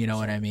here. 100%, you know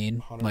what I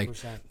mean? 100%. Like,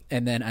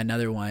 and then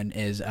another one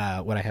is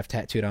what I have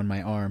tattooed on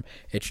my arm.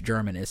 It's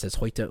German. It says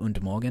heute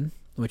und morgen,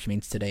 which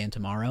means today and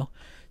tomorrow.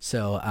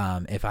 So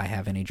if I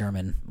have any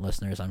German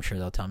listeners, I'm sure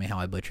they'll tell me how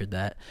I butchered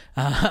that.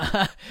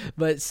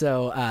 But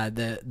so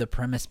the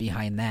premise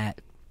behind that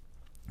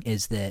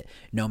is that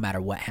no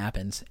matter what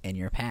happens in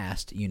your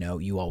past,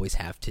 you always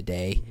have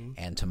today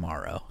and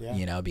tomorrow,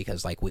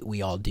 because like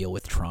we all deal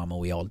with trauma.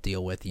 We all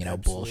deal with,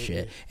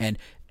 bullshit. And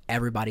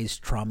everybody's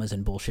traumas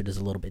and bullshit is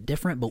a little bit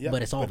different,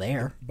 but it's all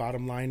there.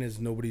 Bottom line is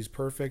nobody's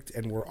perfect,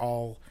 and we're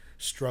all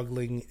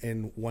struggling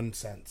in one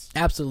sense.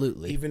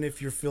 Absolutely. Even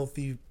if you're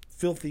filthy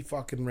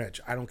fucking rich,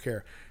 I don't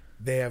care.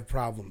 They have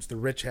problems. The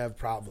rich have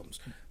problems.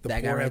 The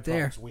that poor guy right have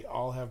there. Problems. We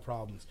all have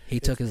problems. He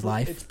took his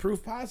life. It's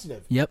proof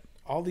positive. Yep.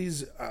 All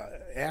these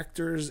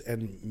actors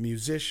and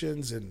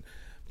musicians and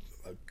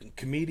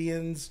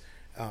comedians,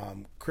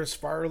 Chris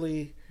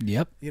Farley.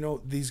 Yep.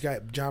 These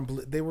guys,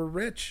 they were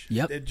rich.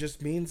 Yep. It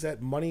just means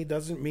that money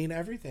doesn't mean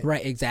everything.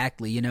 Right,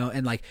 exactly.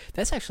 And like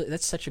that's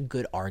such a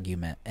good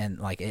argument, and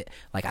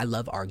I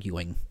love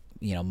arguing.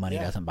 Money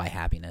doesn't buy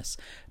happiness,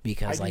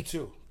 because I do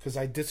too, because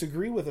I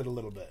disagree with it a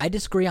little bit. I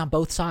disagree on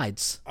both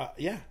sides.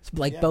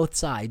 Both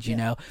sides,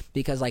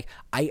 because like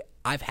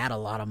I've had a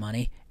lot of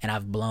money and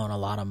I've blown a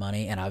lot of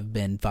money and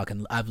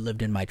I've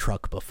lived in my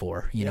truck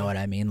before. You know what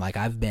I mean? Like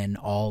I've been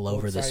all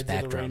over the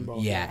spectrum.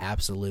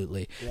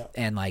 Absolutely. Yeah.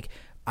 And like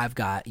I've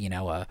got,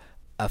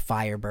 a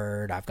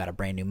Firebird, I've got a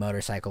brand new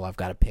motorcycle, I've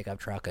got a pickup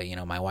truck,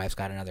 my wife's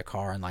got another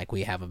car, and like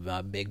we have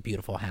a big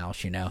beautiful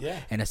house,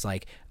 and it's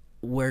like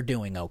we're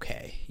doing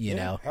okay, you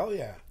know? Hell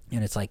yeah.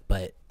 And it's like,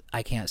 but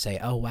I can't say,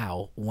 oh,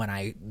 wow, when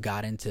I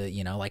got into,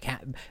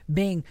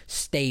 being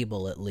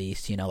stable at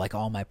least, like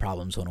all my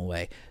problems went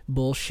away.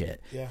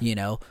 Bullshit,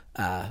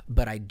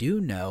 but I do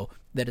know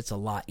that it's a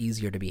lot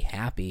easier to be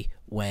happy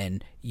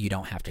when you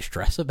don't have to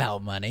stress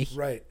about money.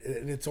 Right.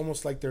 And it's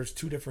almost like there's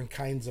two different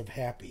kinds of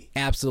happy.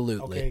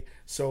 Absolutely. Okay,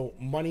 so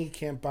money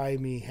can't buy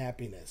me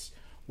happiness.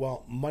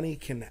 Well, money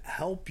can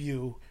help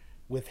you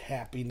with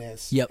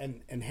happiness. Yep.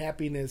 And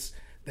happiness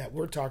that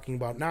we're talking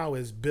about now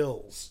is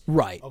bills.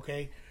 Right.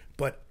 Okay?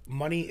 But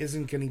money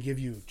isn't going to give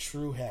you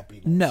true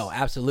happiness. No,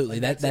 absolutely.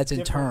 That's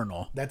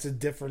internal. That's a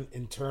different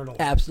internal.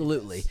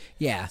 Absolutely. Happiness.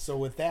 Yeah. So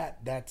with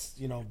that's,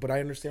 but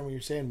I understand what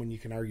you're saying when you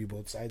can argue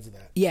both sides of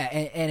that. Yeah,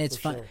 and it's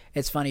fun. Sure.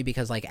 It's funny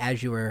because like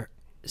as you were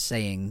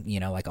saying,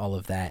 like all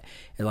of that,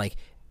 like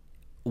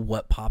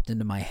what popped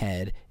into my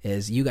head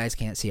is, you guys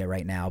can't see it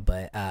right now,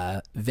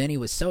 but Vinnie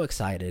was so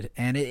excited,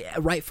 and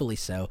rightfully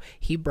so.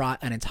 He brought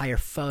an entire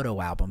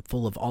photo album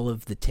full of all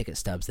of the ticket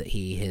stubs that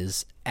he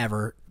has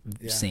ever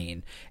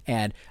seen.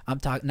 And I'm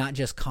talking not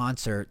just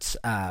concerts,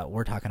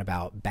 we're talking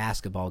about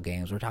basketball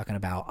games, we're talking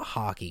about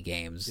hockey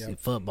games,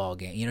 football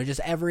games,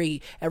 just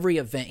every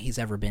event he's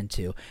ever been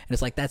to. And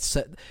it's like, that's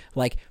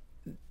like,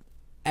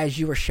 as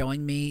you were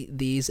showing me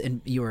these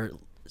and you were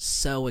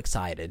so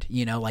excited,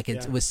 like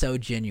it was so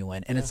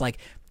genuine, and it's like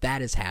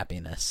that is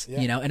happiness,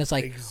 Yeah, you know? And it's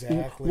like,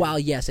 exactly. while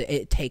yes,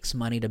 it takes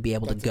money to be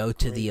able to go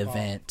to the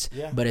event,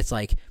 but it's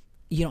like,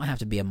 you don't have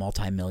to be a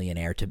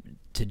multimillionaire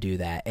to do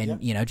that.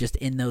 And, you know, just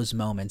in those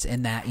moments,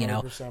 in that, you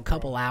know,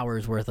 couple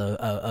hours worth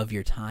of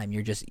your time,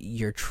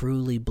 you're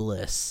truly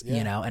bliss,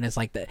 you know? And it's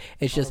like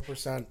it's just,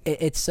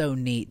 it's so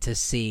neat to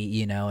see,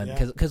 you know,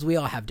 and cause we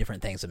all have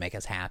different things that make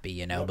us happy,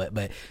 you know,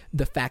 but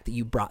the fact that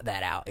you brought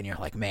that out and you're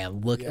like,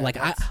 man, look, like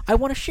I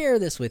want to share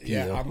this with you.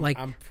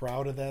 I'm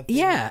proud of that thing.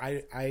 Yeah.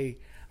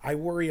 I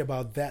worry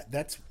about that.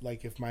 That's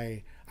like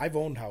I've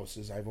owned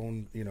houses, I've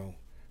owned, you know,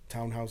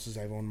 townhouses,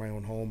 I've owned my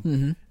own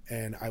home,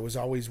 and I was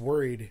always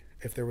worried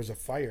if there was a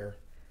fire,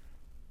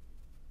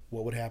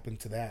 what would happen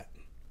to that?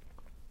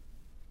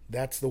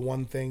 That's the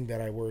one thing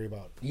that I worry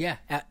about. Yeah,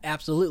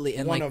 absolutely.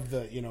 And one of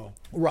the, you know,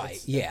 right?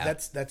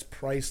 That's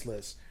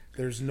priceless.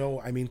 There's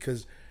no, I mean,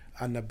 because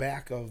on the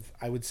back of,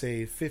 I would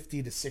say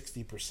 50 to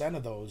 60%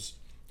 of those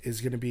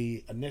is going to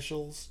be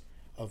initials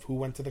of who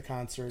went to the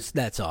concert.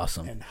 That's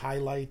awesome. And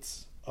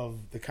highlights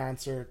of the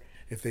concert.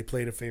 If they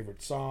played a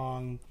favorite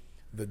song,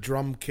 the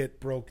drum kit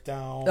broke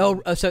down.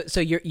 Oh, so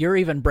you're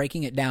even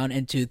breaking it down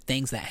into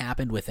things that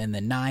happened within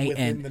the night.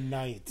 Within the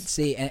night.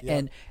 See,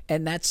 and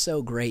that's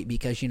so great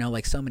because, you know,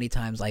 like so many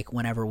times, like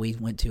whenever we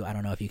went to, I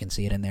don't know if you can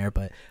see it in there,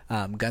 but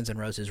Guns N'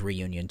 Roses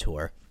reunion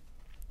tour.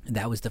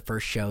 That was the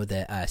first show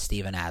that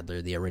Steven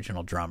Adler, the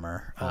original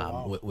drummer,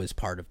 was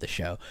part of the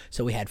show.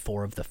 So we had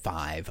 4 of the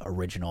 5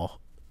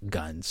 original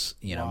Guns,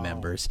 you know,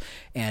 members,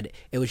 and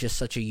it was just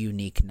such a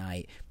unique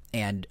night.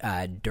 And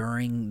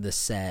during the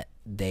set,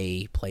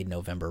 they played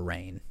November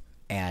Rain,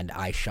 and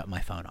I shut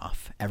my phone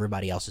off.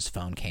 Everybody else's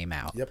phone came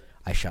out. Yep.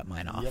 I shut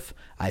mine off. Yep.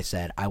 I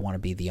said, I want to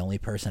be the only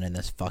person in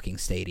this fucking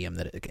stadium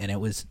and it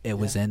was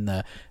in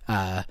the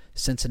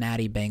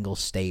Cincinnati Bengals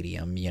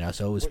stadium, you know.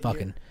 So it was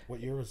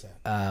What year was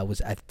that?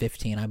 Was at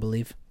 15, I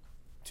believe.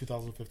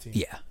 2015.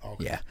 Yeah.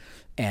 Okay. Yeah.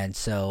 And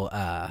so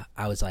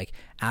I was like,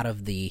 out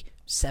of the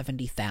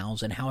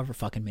 70,000, however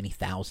fucking many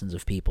thousands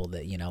of people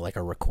that, you know, like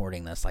are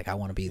recording this, like I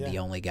want to be the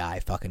only guy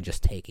fucking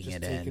just taking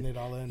it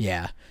all in.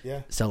 Yeah.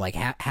 Yeah. So like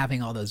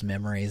having all those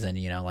memories and,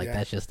 you know, like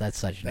that's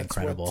such an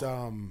incredible.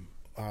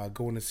 What,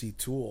 going to see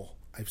Tool.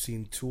 I've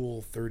seen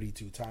Tool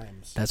 32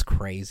 times. That's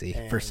crazy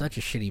for such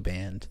a shitty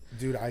band.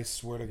 Dude, I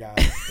swear to God,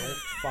 don't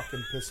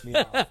fucking piss me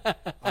off.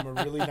 I'm a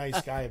really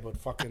nice guy, but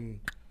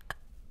fucking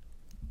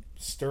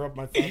stir up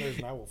my feathers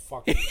and I will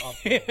fuck you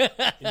up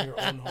in your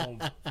own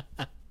home.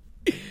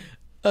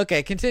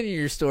 Okay, continue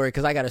your story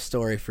because I got a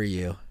story for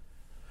you.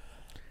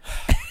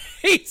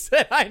 He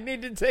said I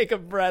need to take a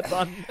breath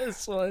on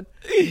this one.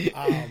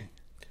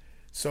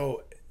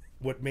 So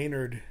what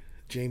Maynard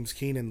James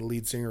Keenan, the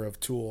lead singer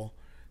of Tool,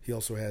 he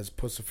also has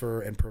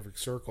Pussifer and Perfect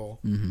Circle.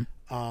 No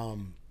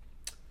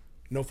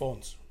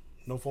phones.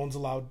 No phones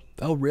allowed.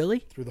 Oh,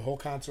 really? Through the whole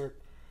concert.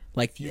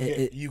 Like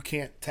you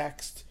can't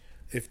text.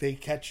 If they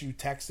catch you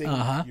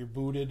texting, you're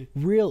booted.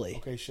 Really?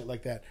 Okay, shit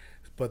like that.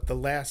 But the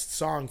last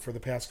song for the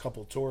past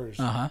couple tours,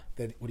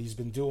 that what he's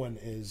been doing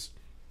is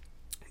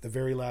the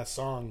very last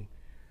song.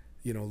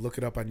 You know, look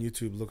it up on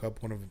YouTube. Look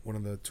up one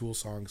of the Tool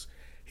songs.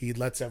 He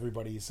lets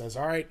everybody. He says,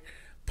 "All right,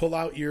 pull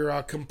out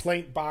your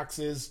complaint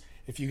boxes.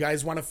 If you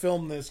guys want to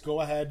film this,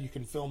 go ahead. You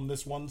can film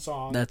this one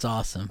song. That's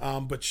awesome.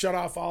 But shut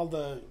off all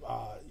the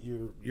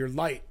your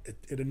light.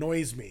 It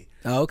annoys me.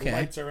 Okay. The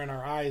lights are in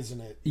our eyes,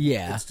 and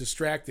it's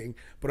distracting.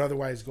 But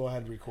otherwise, go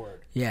ahead and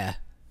record. Yeah.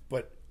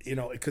 But you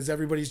know, because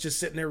everybody's just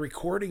sitting there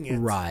recording it,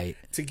 right,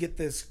 to get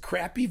this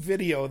crappy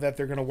video that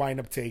they're going to wind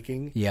up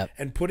taking,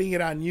 and putting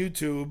it on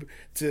YouTube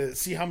to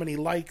see how many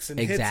likes and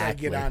hits I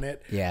get on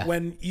it. Yeah.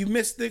 When you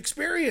miss the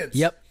experience.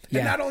 Yep.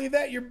 And not only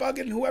that, you're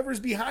bugging whoever's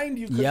behind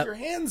you because your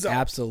hands up.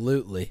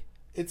 Absolutely.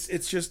 It's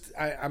just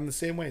I'm the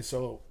same way.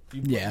 So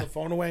you put the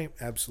phone away,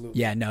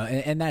 absolutely. Yeah, no,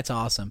 and that's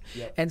awesome.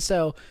 Yep. And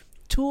so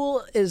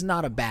Tool is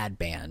not a bad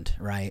band,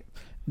 right?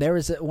 There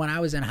was when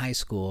I was in high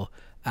school.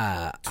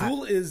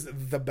 Tool is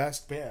the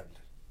best band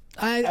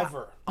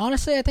ever.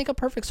 Honestly, I think A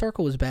Perfect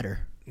Circle was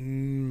better.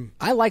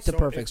 I liked A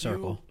Perfect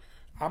Circle.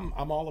 I'm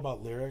all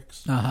about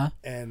lyrics.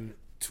 And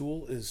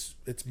Tool it's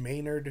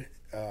Maynard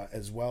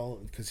as well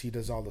because he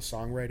does all the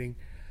songwriting,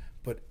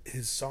 but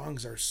his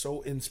songs are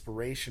so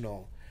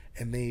inspirational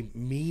and they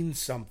mean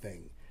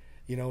something.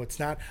 You know, it's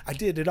not I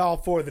did it all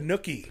for the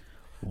nookie.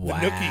 Wow.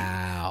 The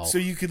nookie. So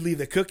you could leave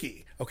the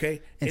cookie,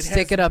 okay? And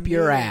stick it up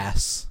your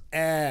ass.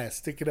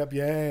 Stick it up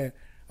your ass.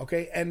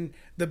 Okay? And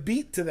the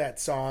beat to that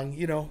song,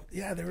 you know,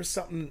 there was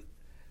something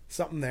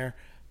there,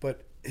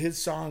 but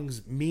his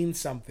songs mean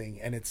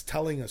something and it's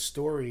telling a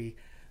story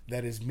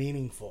that is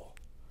meaningful.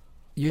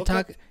 You're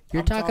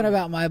talking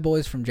about my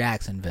boys from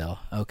Jacksonville,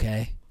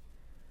 okay?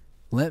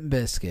 Limp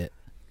Bizkit.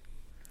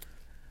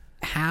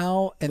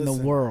 How in the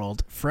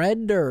world?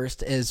 Fred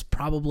Durst is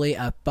probably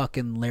a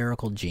fucking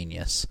lyrical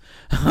genius.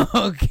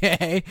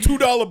 Okay.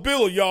 $2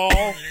 bill,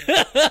 y'all.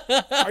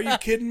 Are you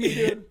kidding me,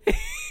 dude?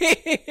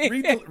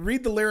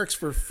 Read the lyrics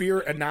for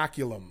Fear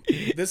Inoculum.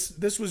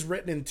 This was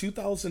written in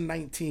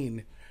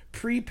 2019,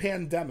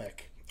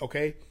 pre-pandemic,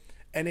 okay?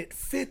 And it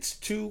fits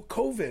to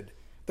COVID.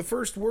 The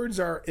first words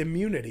are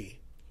immunity.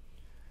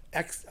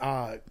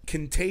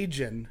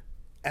 contagion,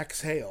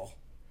 exhale.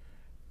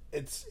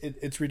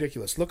 It's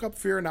ridiculous. Look up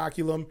Fear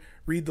Inoculum,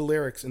 read the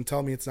lyrics, and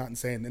tell me it's not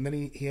insane. And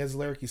then he has a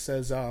lyric. He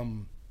says,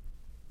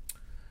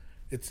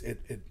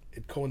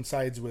 it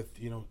coincides with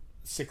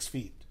 6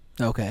 feet.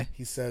 Okay.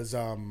 He says,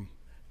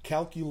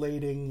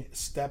 calculating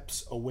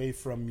steps away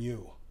from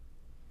you.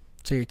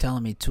 So you're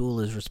telling me Tool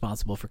is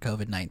responsible for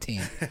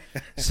COVID-19?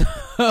 So,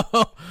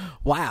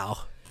 wow.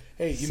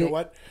 Hey, you know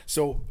what?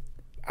 So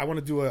I want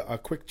to do a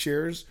quick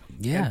cheers.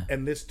 Yeah.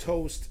 And this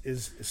toast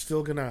is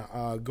still going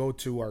to go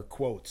to our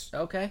quotes.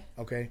 Okay.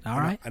 Okay? All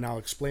right. And I'll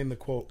explain the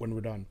quote when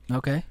we're done.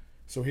 Okay.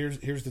 So here's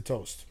the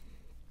toast.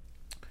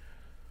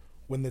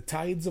 When the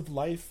tides of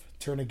life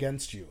turn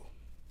against you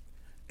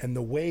and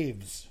the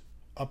waves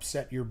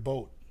upset your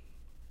boat,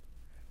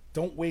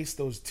 don't waste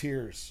those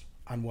tears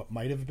on what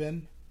might have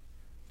been.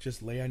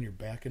 Just lay on your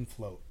back and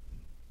float.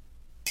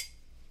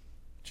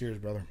 Cheers,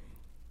 brother.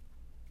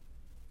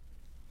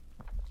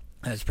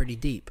 That's pretty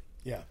deep.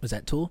 Yeah. Was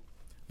that Tool?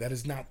 That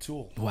is not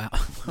Tool. Wow.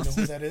 You know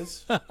who that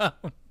is?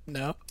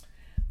 No.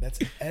 That's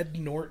Ed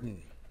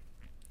Norton.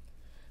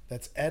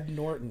 That's Ed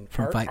Norton.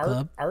 From Fight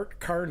Club? Art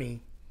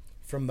Carney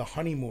from The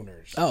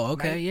Honeymooners. Oh,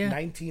 okay, yeah.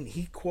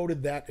 He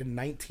quoted that in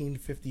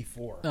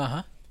 1954.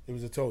 Uh-huh. It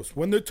was a toast.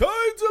 When the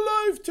tides of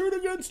life turn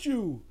against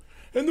you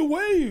and the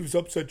waves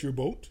upset your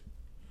boat,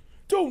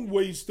 don't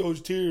waste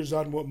those tears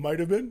on what might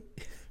have been.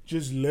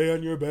 Just lay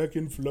on your back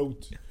and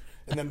float.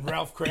 And then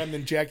Ralph Cramden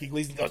and Jackie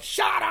Gleason go,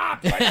 shut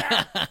up! Right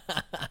there.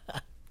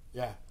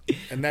 Yeah.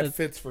 And that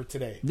fits for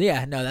today.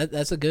 Yeah, no,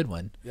 that's a good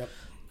one. Yep.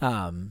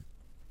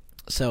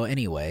 So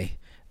anyway,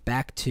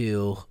 back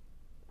to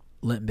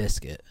Limp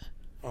Bizkit.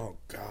 Oh,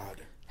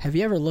 God. Have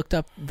you ever looked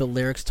up the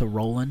lyrics to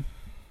Rollin'?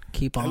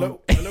 Keep on.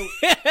 Hello?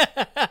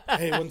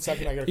 Hey, 1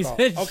 second, I got a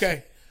call.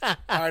 Okay. All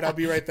right, I'll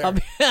be right there.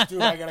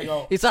 Dude, I gotta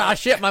go. He said, oh,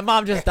 shit, my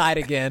mom just died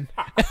again.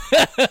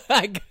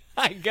 I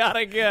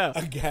gotta go.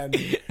 Again.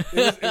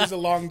 It was a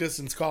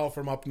long-distance call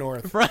from up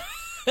north.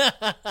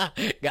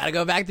 Gotta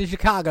go back to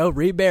Chicago,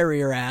 rebury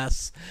your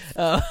ass.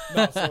 No,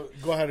 so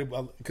go ahead,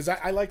 because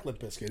I like Limp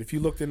Bizkit. If you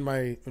looked in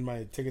my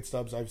ticket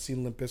stubs, I've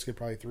seen Limp Bizkit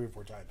probably 3 or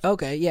 4 times.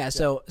 Okay, yeah.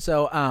 So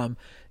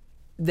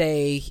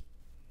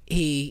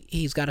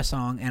he's got a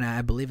song, and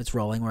I believe it's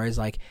Rolling, where he's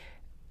like,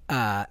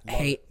 Love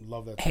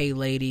that hey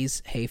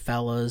ladies, hey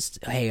fellas,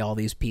 hey all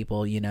these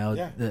people,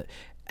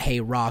 hey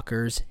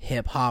rockers,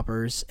 hip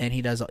hoppers, and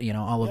he does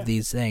all of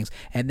these things,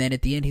 and then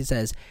at the end he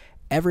says,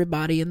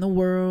 everybody in the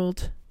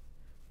world,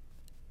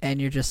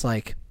 and you're just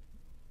like,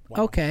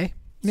 wow. Okay,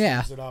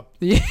 yeah, sums it up.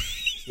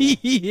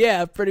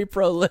 Yeah, pretty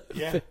prolific.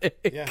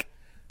 Yeah.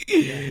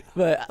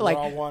 But we're like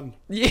all one.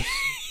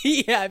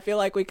 Yeah, I feel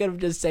like we could have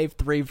just saved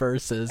 3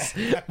 verses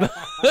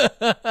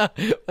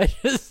by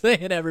just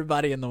saying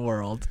everybody in the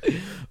world.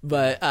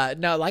 But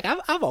no, like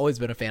I've always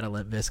been a fan of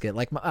Limp Bizkit.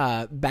 Like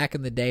back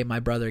in the day, my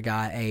brother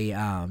got it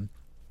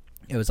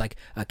was like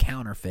a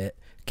counterfeit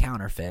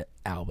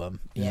album,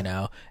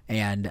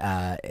 and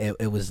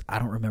it was, I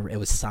don't remember, it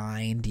was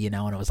signed, and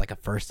it was like a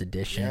first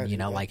edition,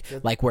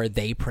 like where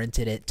they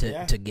printed it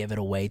to give it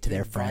away to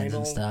their friends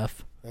and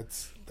stuff.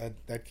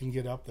 That can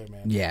get up there,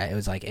 man. Yeah, it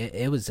was like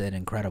it was an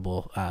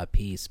incredible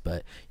piece,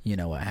 but you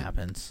know what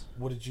happens.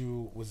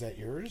 Was that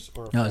yours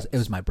or no? It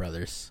was my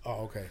brother's.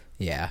 Oh, okay.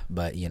 Yeah,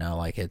 but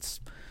like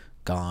it's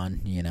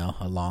gone,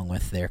 along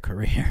with their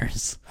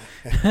careers.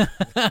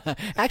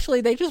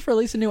 Actually, they just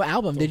released a new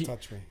album. Don't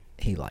touch me.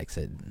 He likes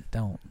it.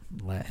 Don't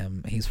let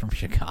him. He's from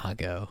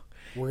Chicago.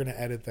 We're gonna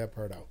edit that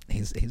part out.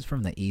 He's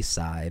from the east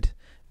side.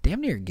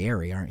 Damn near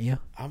Gary, aren't you?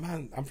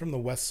 I'm from the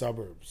west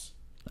suburbs.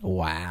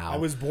 Wow. I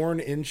was born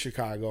in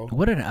Chicago.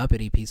 What an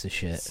uppity piece of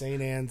shit.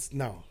 St. Anne's.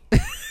 No.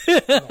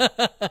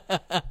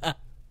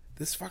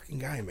 This fucking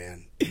guy,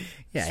 man.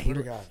 Yeah, Swear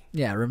to God.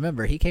 Yeah,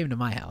 remember, he came to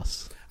my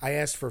house. I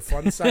asked for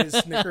fun-sized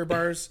Snicker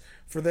bars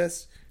for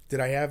this. Did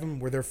I have them?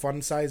 Were there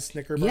fun-sized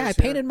Snicker bars? Yeah, I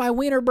painted my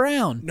wiener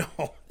brown.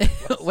 No.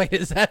 Wait,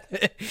 is that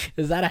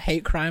a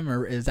hate crime,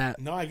 or is that...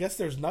 No, I guess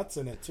there's nuts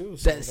in it, too.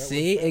 So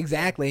see?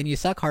 Exactly. And you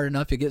suck hard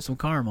enough, you get some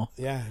caramel.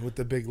 Yeah, with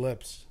the big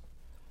lips.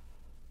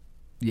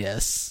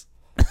 Yes.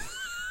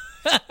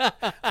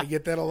 I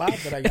get that a lot,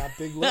 but I got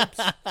big lips.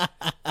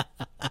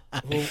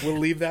 We'll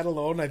leave that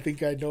alone. I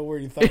think I know where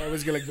you thought I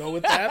was going to go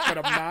with that,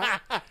 but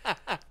I'm not.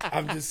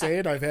 I'm just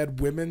saying, I've had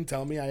women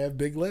tell me I have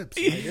big lips.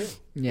 I do.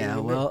 Yeah,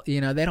 well, they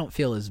don't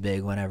feel as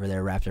big whenever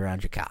they're wrapped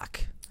around your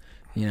cock.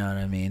 You know what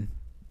I mean?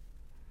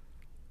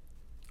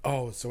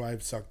 Oh, so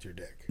I've sucked your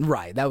dick.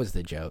 Right, that was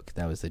the joke.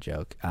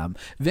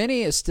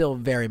 Vinnie is still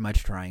very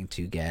much trying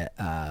to get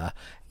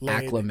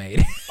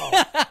acclimated.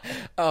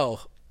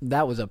 Oh,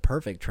 that was a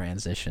perfect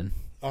transition.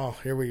 Oh,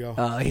 here we go.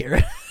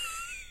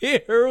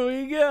 Here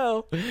we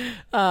go.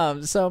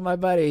 So my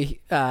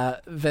buddy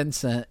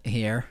Vincent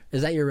here.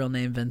 Is that your real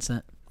name,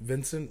 Vincent?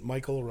 Vincent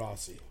Michael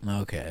Raucci.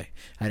 Okay.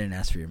 I didn't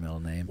ask for your middle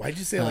name. Why'd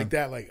you say it like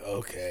that? Like,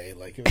 okay.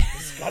 Like, it was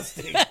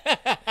disgusting.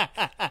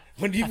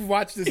 When you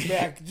watch this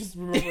back, just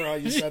remember how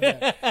you said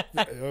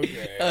that.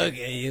 Okay.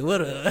 Okay,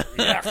 what a...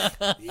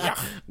 Yeah.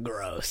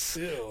 Gross.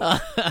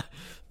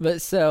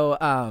 But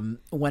so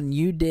when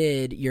you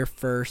did your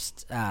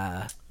first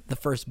the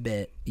first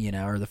bit,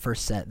 or the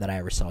first set that I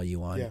ever saw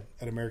you on. Yeah,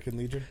 at American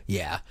Legion.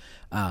 Yeah.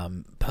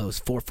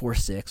 Post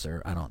 446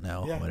 or I don't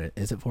know what it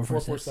is. It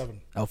 446?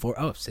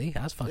 447. Oh, see,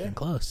 I was fucking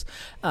close.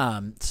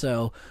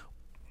 So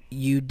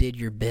you did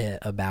your bit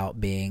about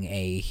being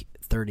a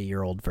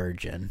 30-year-old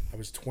virgin. I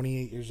was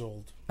 28 years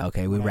old.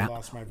 Okay, when I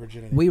lost my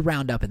virginity. We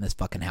round up in this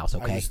fucking house,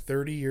 okay? I was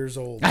 30 years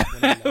old when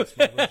I lost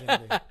my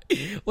virginity.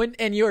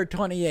 And you were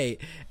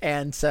 28,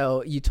 and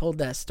so you told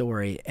that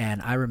story,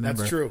 and I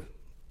remember. That's true.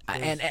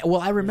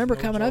 I remember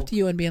coming up to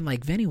you and being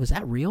like, "Vinny, was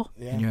that real?"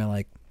 Yeah. And you're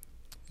like,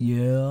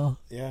 "Yeah."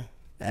 Yeah.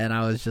 And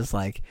I was just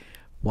like,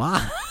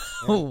 "Why?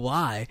 Yeah.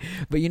 Why?"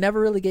 But you never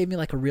really gave me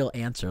like a real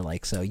answer.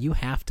 Like, so you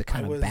have to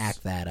kind of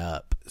back that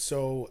up.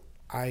 So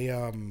I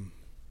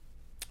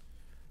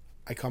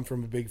come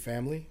from a big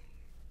family.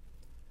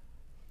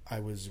 I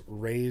was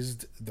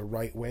raised the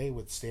right way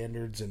with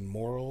standards and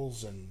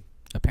morals, and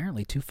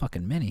apparently too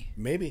fucking many.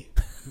 Maybe.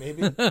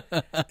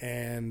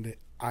 And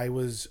I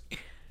was,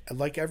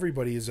 like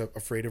everybody is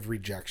afraid of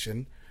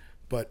rejection,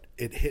 but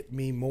it hit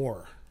me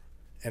more,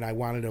 and I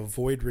wanted to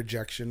avoid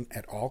rejection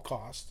at all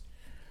costs.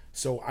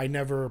 So I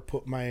never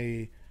put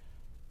my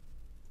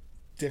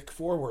dick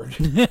forward.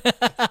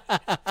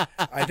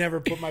 I never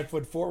put my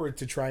foot forward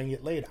to try and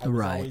get laid. I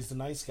was always the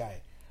nice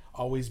guy,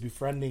 always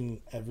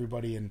befriending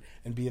everybody and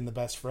being the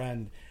best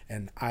friend.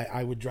 And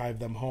I would drive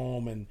them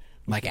home, and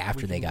like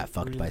after they got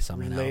fucked by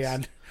someone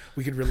else.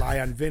 We could rely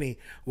on Vinny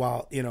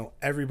while,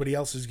 everybody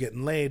else is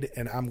getting laid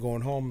and I'm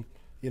going home,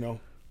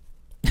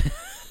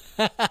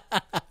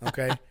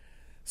 Okay.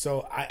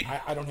 So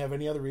I don't have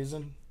any other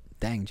reason.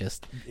 Dang,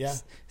 just. Yeah.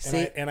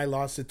 And I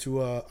lost it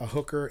to a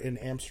hooker in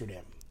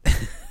Amsterdam.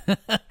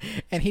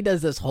 And he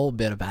does this whole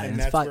bit about it. And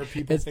that's where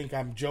people think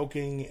I'm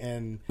joking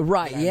and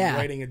right, I'm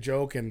writing a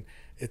joke, and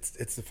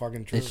it's the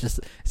fucking truth. It's just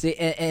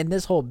and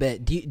this whole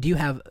bit. Do you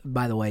have,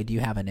 by the way? Do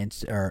you have not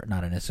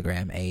an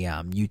Instagram, a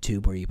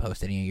YouTube where you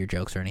post any of your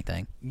jokes or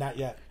anything? Not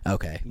yet.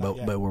 Okay, but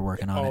we're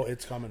working on it. Oh,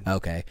 it's coming.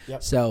 Okay.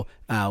 Yep. So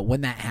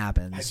when that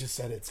happens, I just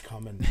said it's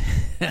coming,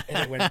 and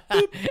it went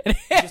boop,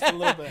 just a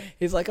little bit.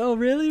 He's like, "Oh,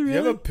 really? Really?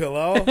 You have a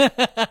pillow?"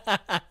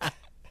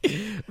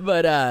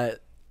 But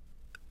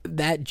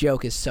that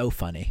joke is so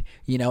funny,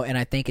 and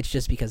I think it's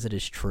just because it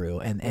is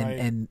true,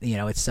 and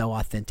it's so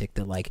authentic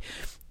that like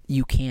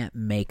you can't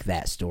make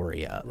that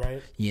story up,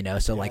 right?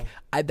 So like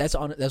that's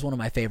one of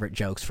my favorite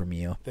jokes from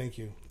you. Thank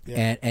you.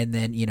 Yeah. And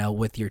then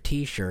with your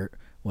T-shirt,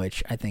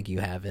 which I think you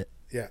have it.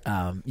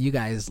 Yeah. You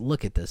guys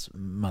look at this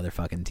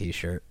motherfucking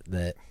T-shirt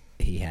that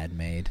he had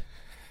made.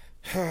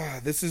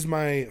 This is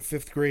my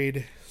 5th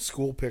grade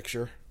school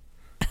picture.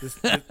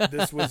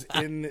 This was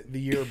in the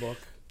yearbook.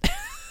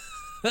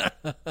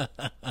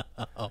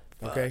 Oh,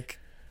 okay,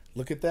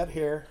 look at that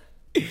hair.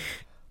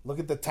 Look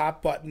at the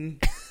top button.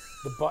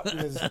 The button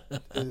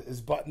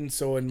is buttoned.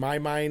 So in my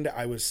mind,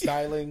 I was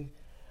styling.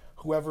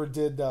 Whoever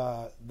did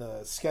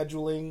the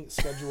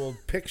scheduled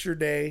picture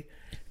day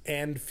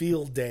and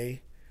field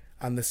day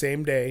on the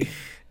same day,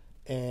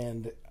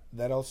 and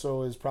that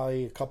also is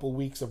probably a couple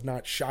weeks of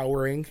not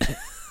showering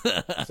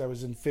because I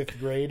was in 5th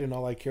grade and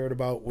all I cared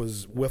about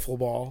was wiffle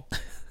ball.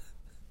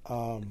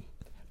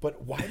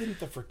 But why didn't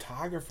the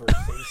photographer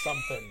say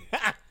something?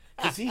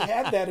 Because he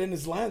had that in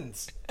his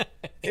lens.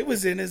 It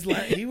was in his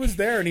lens. He was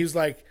there, and he was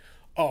like,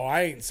 "Oh,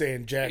 I ain't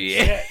saying jack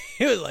shit."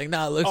 He was like,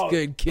 "Nah, it looks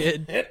good,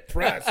 kid. Hit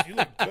press. You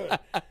look good."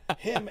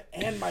 Him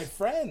and my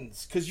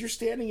friends, because you're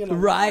standing in a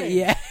right, line,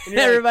 yeah. and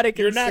Everybody like,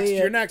 can you're next, see it.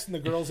 You're next, and the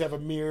girls have a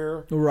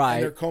mirror, right?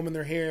 And they're combing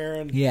their hair,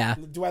 and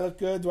do I look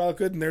good? Do I look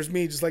good? And there's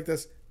me, just like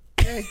this.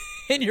 Hey,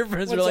 and your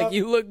friends were like, up?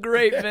 "You look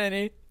great,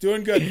 Vinny.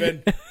 Doing good,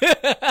 Vin."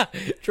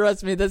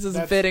 Trust me, this is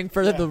fitting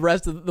for the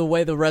rest of the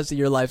way the rest of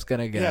your life's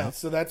gonna go. Yeah,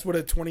 so that's what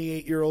a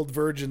 28-year-old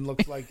virgin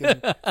looks like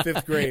in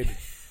 5th grade.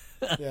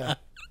 Yeah,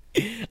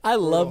 I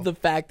love the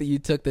fact that you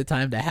took the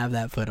time to have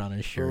that put on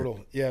a shirt.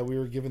 Brutal. Yeah, we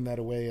were giving that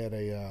away at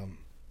a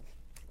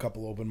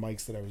couple open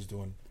mics that I was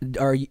doing.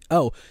 Are you?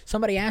 Oh,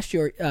 somebody asked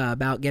you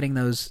about getting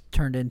those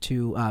turned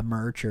into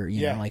merch, or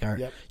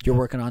you're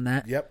working on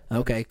that. Yep.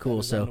 Okay, cool.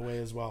 That is on the way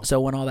as well. So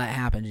when all that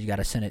happens, you got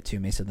to send it to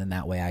me, so then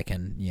that way I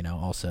can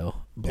also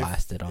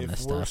blast it on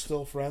this stuff. If we're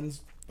still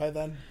friends by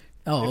then.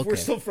 Oh, if okay. we're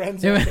still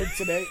friends after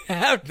today,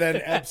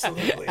 then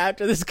absolutely.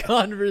 After this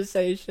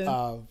conversation.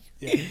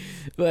 Yeah.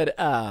 But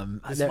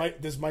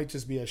this might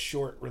just be a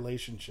short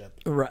relationship.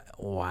 Right.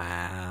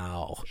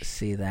 Wow.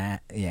 See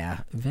that?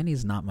 Yeah.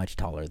 Vinny's not much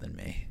taller than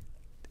me.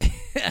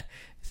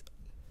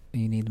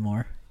 You need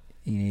more?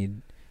 You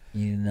need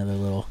another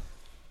little.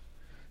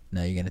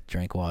 No, you're gonna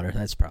drink water.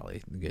 That's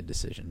probably a good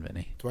decision,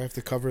 Vinny. Do I have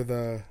to cover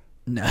the?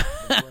 No.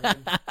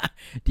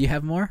 Do you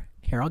have more?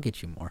 Here, I'll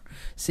get you more.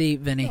 See,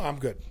 Vinny. No, I'm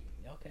good.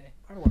 Okay.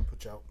 I don't want to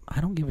put you out.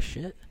 I don't give a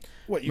shit.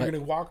 What, you're gonna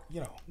walk?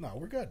 No,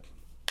 we're good.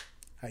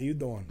 How you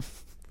doing?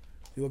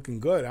 You looking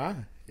good, huh?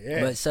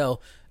 Yeah. But so,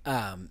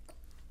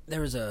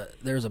 there was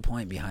a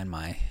point behind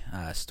my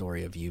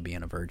story of you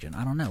being a virgin.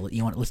 I don't know.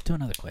 Let's do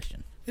another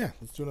question. Yeah,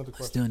 let's do another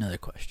question. Let's do another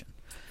question.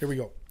 Here we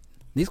go.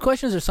 These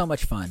questions are so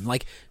much fun.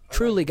 Like,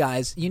 truly,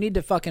 guys, you need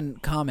to fucking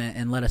comment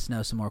and let us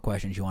know some more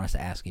questions you want us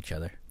to ask each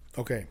other.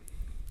 Okay.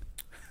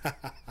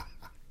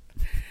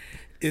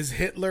 Is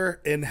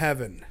Hitler in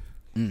heaven?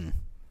 And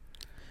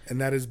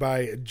that is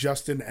by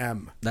Justin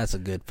M. That's a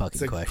good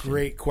fucking question. It's a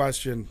great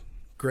question.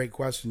 Great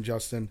question,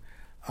 Justin.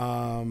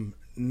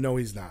 No,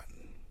 he's not.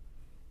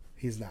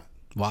 He's not.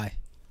 Why?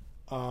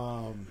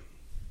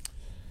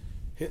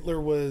 Hitler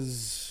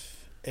was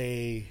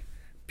a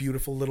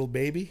beautiful little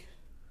baby.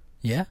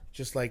 Yeah.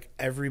 Just like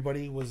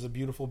everybody was a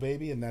beautiful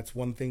baby, and that's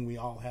one thing we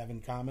all have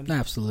in common.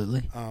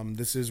 Absolutely.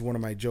 This is one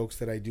of my jokes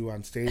that I do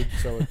on stage,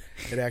 so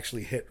it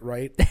actually hit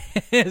right.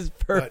 It's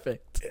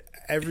perfect. But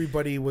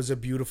everybody was a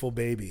beautiful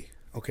baby.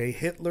 Okay,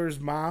 Hitler's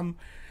mom,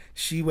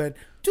 she went,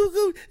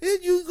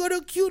 you got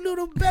a cute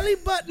little belly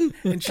button,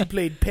 and she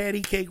played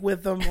patty cake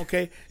with them.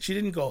 Okay, she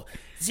didn't go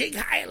Sieg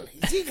Heil,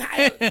 Sieg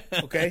Heil.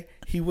 Okay,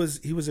 he was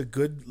a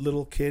good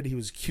little kid. He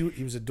was cute.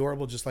 He was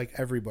adorable, just like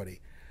everybody.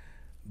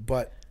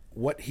 But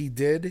what he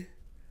did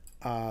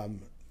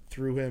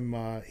threw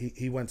him.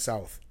 He went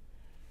south.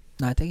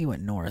 No, I think he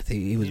went north.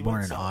 He was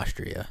born in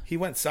Austria. He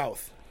went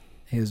south.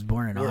 He was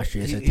born in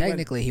Austria, so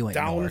technically he went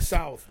down north.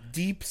 south,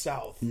 deep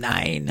south.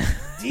 9.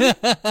 Deep,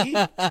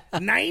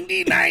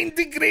 99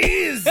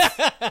 degrees.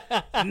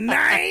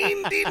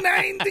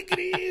 99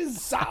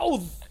 degrees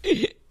south.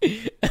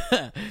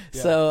 Yeah.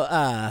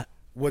 So,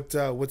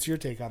 what's your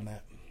take on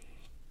that?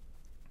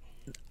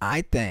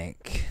 I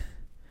think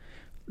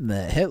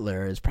that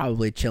Hitler is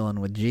probably chilling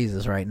with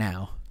Jesus right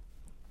now.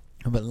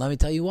 But let me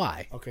tell you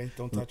why. Okay,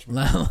 don't touch me.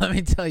 Let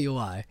me tell you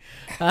why.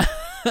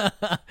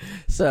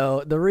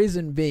 So the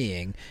reason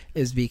being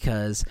is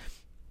because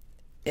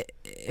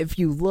if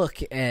you look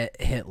at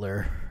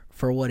Hitler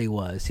for what he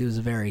was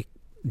a very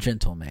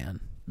gentle man,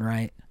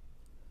 right?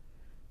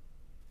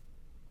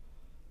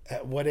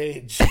 At what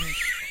age?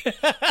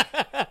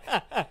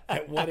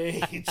 At what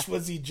age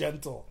was he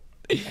gentle?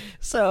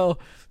 So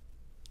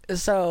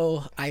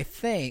I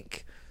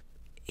think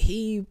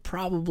he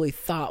probably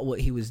thought what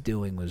he was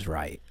doing was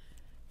right.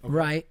 Okay.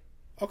 Right?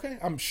 Okay,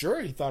 I'm sure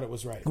he thought it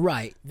was right.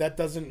 Right. That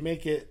doesn't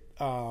make it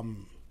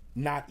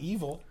not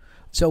evil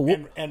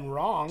and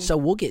wrong. So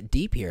we'll get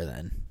deep here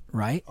then,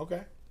 right?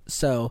 Okay.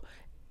 So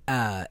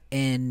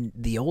in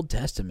the Old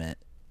Testament,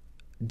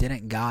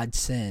 didn't God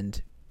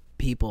send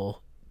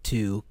people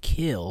to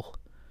kill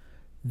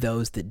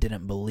those that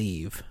didn't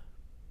believe?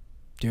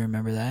 Do you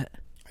remember that?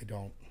 I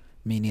don't.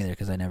 Me neither,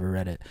 because I never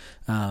read it.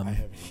 I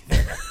haven't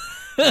either.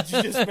 Did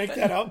you just make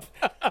that up,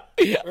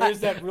 or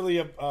is that really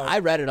a? I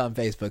read it on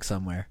Facebook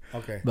somewhere.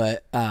 Okay,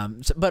 but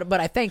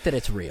I think that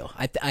it's real.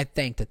 I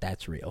think that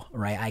that's real,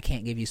 right? I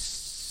can't give you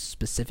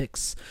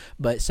specifics,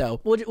 but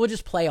so we'll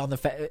just play on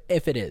the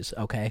if it is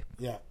okay.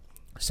 Yeah.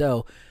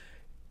 So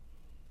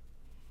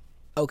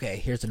okay,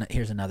 here's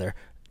another.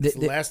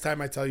 The last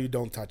time I tell you,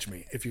 don't touch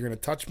me. If you're gonna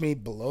touch me,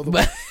 below the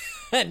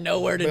weight.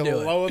 Nowhere to do it.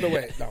 Below the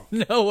weight. No.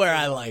 Nowhere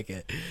I like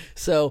it.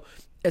 So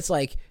it's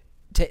like.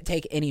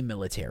 Take any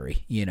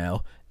military,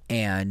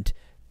 and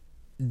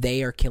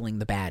they are killing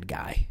the bad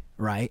guy,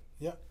 right?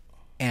 Yeah.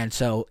 And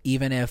so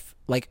even if,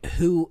 like,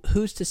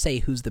 who's to say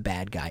who's the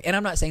bad guy? And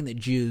I'm not saying that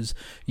Jews,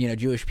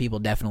 Jewish people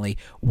definitely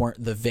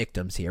weren't the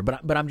victims here,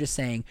 but I'm just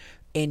saying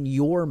in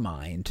your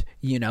mind,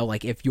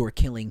 like if you're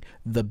killing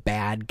the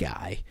bad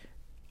guy,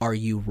 are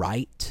you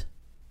right?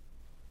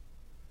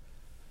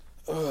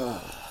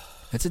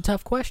 It's a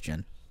tough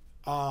question.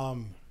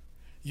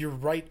 You're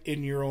right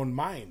in your own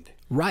mind.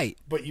 Right.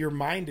 But your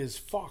mind is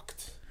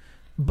fucked.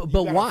 But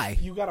why?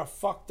 You got a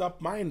fucked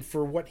up mind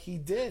for what he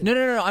did.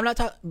 No. I'm not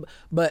talking.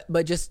 But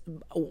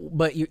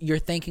you're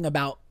thinking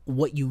about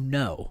what you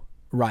know,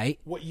 right?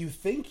 What you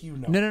think you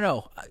know.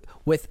 No.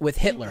 With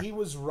Hitler, he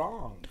was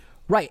wrong.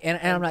 Right, and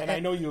I'm not. And I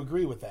know you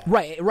agree with that.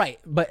 Right.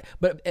 But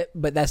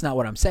that's not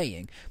what I'm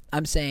saying.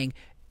 I'm saying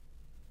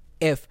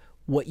if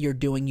what you're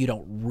doing, you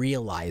don't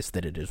realize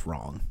that it is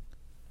wrong.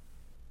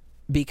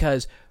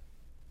 Because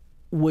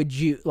would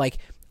you like?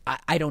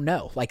 I don't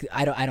know. Like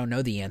I don't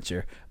know the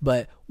answer.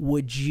 But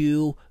would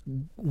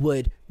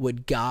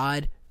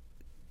God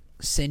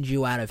send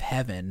you out of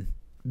heaven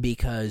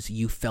because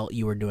you felt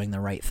you were doing the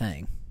right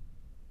thing?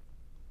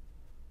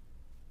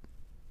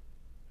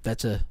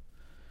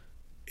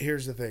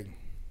 Here's the thing.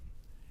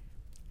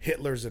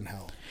 Hitler's in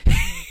hell.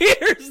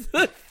 Here's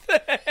the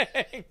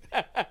thing.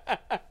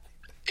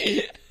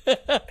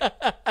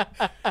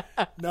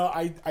 No,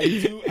 I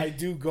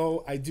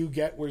do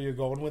get where you're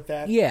going with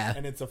that. Yeah.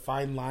 And it's a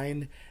fine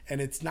line, and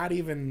it's not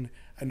even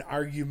an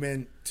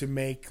argument to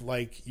make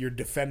like you're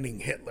defending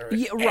Hitler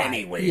in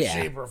any way,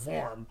 shape, or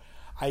form.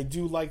 I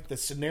do like the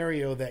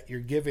scenario that you're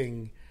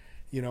giving.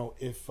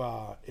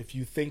 If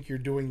you think you're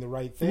doing the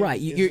right thing, right?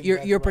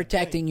 You're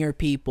protecting your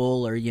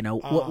people, or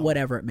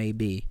whatever it may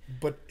be.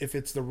 But if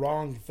it's the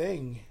wrong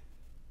thing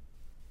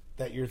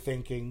that you're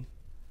thinking,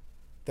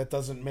 that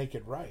doesn't make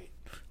it right.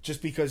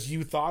 Just because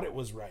you thought it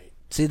was right.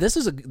 See, this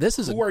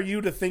is Who are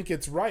you to think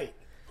it's right?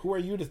 Who are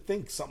you to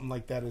think something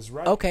like that is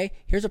right? Okay,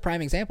 here's a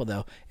prime example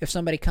though. If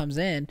somebody comes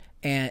in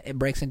and it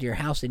breaks into your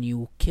house and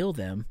you kill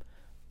them,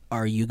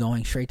 are you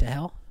going straight to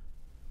hell?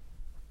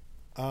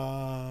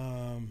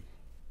 No.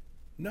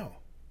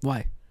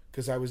 Why?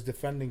 Because I was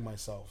defending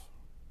myself.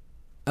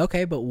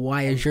 Okay, but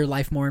why is your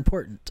life more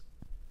important?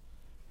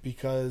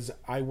 Because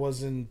I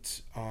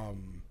wasn't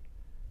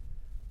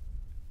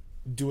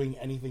doing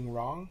anything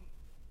wrong,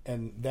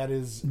 and that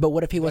is. But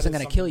what if he wasn't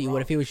going to kill you? wrong.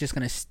 What if he was just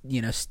going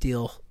to,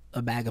 steal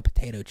a bag of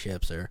potato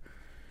chips, or,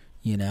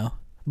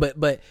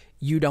 But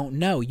you don't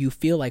know. You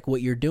feel like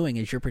what you're doing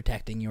is you're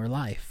protecting your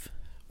life.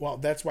 Well,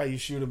 that's why you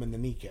shoot him in the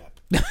kneecap.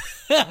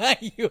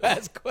 You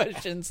ask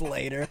questions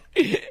later.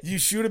 You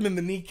shoot him in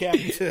the kneecap.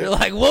 You're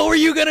like, what were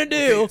you gonna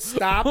do? Okay,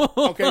 stop.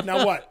 Okay,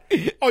 now what?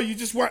 Oh, you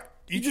just want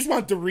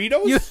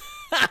Doritos?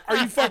 Are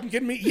you fucking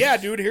kidding me? Yeah,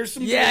 dude. Here's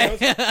some Doritos.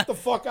 Get the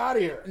fuck out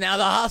of here. Now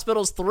the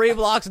hospital's 3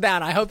 blocks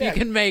down. I hope you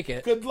can make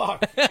it. Good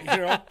luck.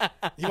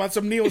 You want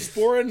some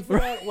Neosporin for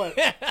that? What?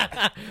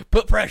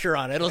 Put pressure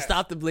on it. It'll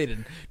stop the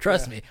bleeding.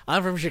 Trust me.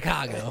 I'm from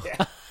Chicago.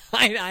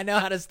 I know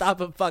how to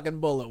stop a fucking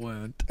bullet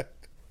wound.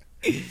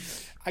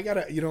 I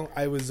gotta,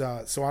 I was,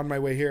 so on my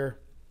way here,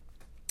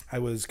 I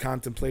was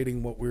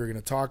contemplating what we were going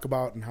to talk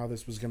about and how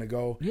this was going to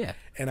go. Yeah.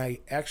 And I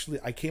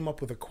came up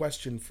with a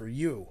question for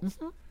you.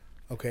 Mm-hmm.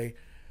 Okay.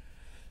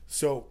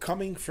 So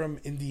coming from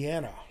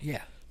Indiana.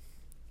 Yeah.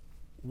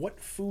 What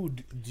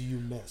food do you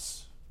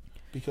miss?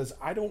 Because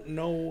I don't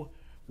know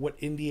what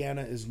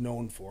Indiana is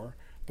known for,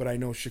 but I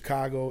know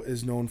Chicago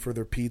is known for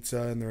their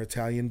pizza and their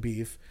Italian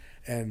beef.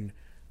 And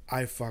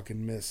I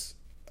fucking miss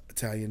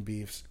Italian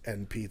beefs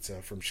and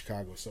pizza from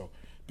Chicago. So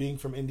being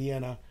from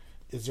Indiana,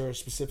 is there a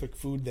specific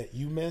food that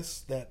you miss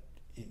that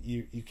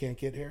you can't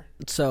get here?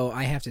 So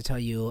I have to tell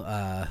you,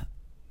 I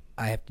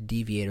have to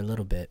deviate a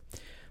little bit.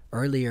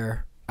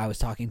 Earlier, I was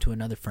talking to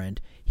another friend.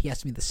 He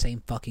asked me the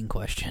same fucking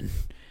question.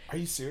 Are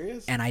you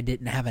serious? And I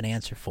didn't have an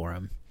answer for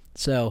him.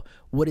 So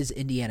what is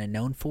Indiana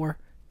known for?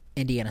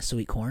 Indiana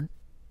sweet corn,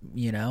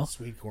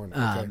 Sweet corn.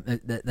 Okay.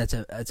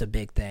 That's a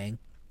big thing.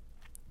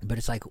 But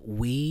it's like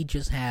we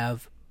just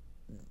have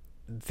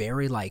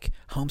very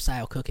home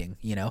style cooking,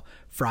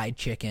 fried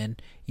chicken,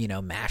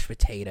 mashed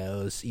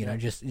potatoes,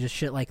 just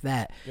shit like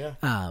that.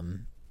 Yeah.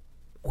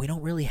 We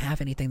don't really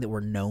have anything that we're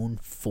known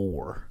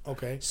for.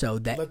 Okay. So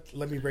that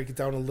let me break it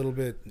down a little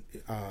bit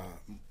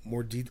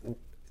more detail.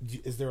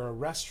 Is there a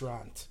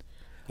restaurant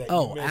that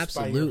you missed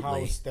absolutely. by your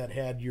house that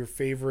had your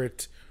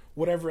favorite,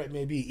 whatever it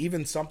may be,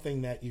 even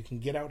something that you can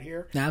get out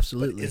here?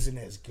 Absolutely. But isn't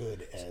as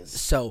good as.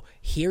 So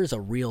here's a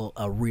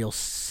real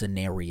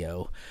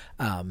scenario.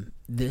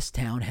 This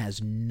town has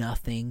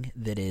nothing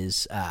that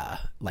is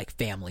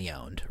family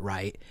owned,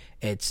 right?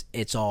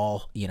 It's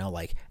all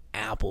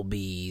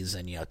Applebee's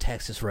and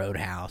Texas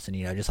Roadhouse and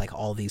just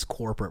all these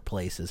corporate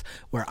places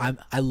where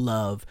I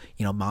love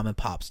mom and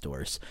pop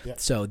stores. Yep.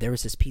 So there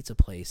was this pizza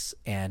place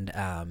and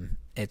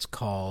it's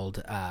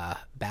called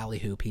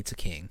Ballyhoo Pizza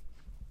King,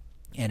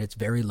 and it's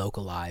very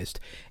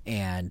localized,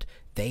 and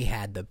they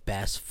had the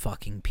best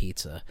fucking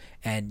pizza,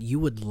 and you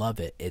would love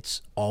it.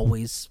 It's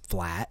always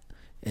flat.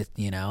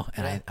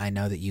 I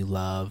know that you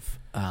love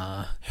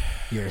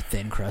your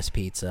thin crust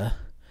pizza.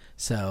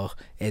 So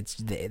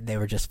they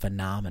were just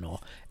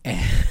phenomenal. No,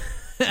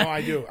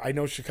 I do. I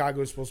know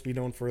Chicago is supposed to be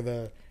known for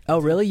the. Oh,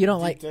 really? You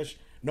don't like deep dish?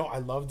 No, I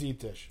love deep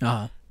dish.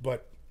 Uh-huh.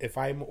 But if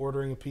I'm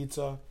ordering a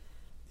pizza,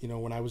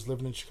 when I was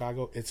living in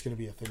Chicago, it's going to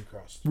be a thin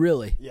crust.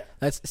 Really? Yeah.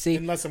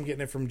 Unless I'm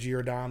getting it from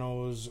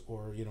Giordano's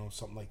or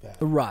something like that.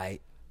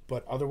 Right.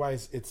 But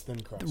otherwise, it's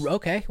thin crust.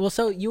 Okay, well,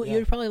 so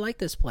you'd probably like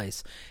this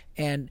place,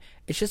 and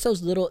it's just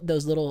those little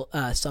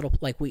subtle.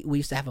 We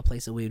used to have a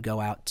place that we would go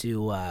out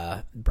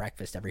to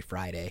breakfast every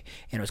Friday,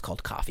 and it was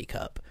called Coffee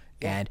Cup,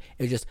 and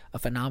it was just a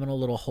phenomenal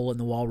little hole in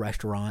the wall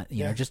restaurant.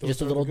 Just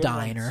a little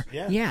diner.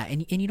 Ones. Yeah,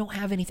 and you don't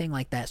have anything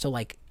like that. So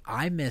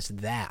I miss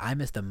that. I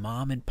miss the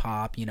mom and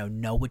pop.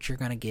 Know what you're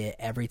gonna get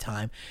every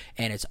time,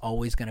 and it's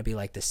always gonna be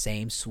the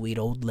same sweet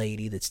old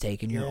lady that's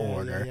taking your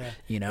order.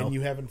 Yeah. And you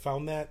haven't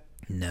found that.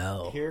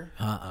 No. Here?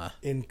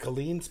 In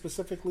Killeen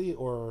specifically,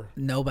 or?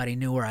 Nobody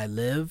knew where I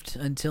lived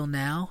until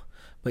now.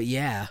 But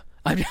yeah,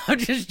 I'm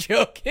just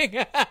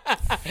joking.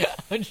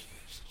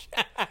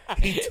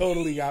 He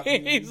totally got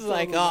me. He's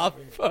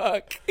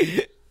fuck.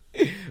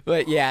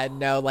 But yeah,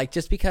 no,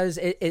 just because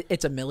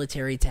it's a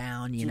military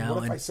town, Dude,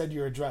 what if I said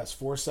your address,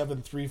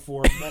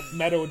 4734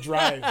 Meadow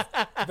Drive?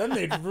 Then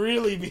they'd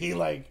really be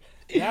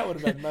that would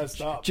have been messed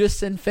up. Just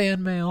send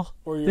fan mail.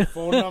 Or your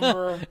phone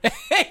number.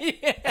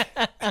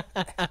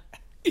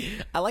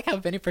 I like how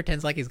Vinnie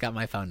pretends like he's got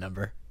my phone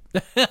number.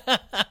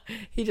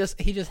 He just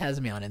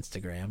has me on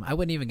Instagram. I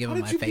wouldn't even give him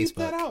my Facebook. How did you beep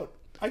that out?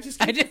 I just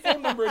gave your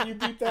phone number and you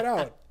beeped that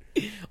out.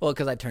 Well,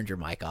 because I turned your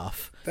mic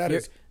off.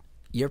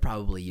 You're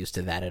probably used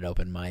to that at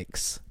open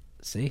mics.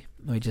 See?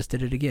 We just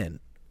did it again.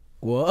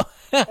 Whoa.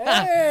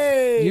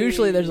 Hey!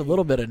 Usually there's a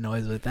little bit of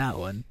noise with that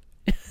one.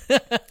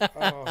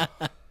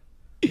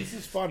 This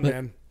is fun,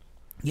 man.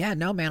 Yeah,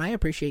 no, man, I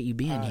appreciate you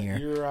being here.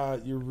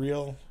 You're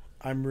real.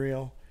 I'm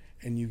real.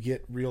 And you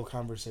get real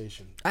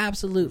conversation.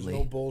 Absolutely.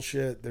 There's no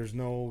bullshit. There's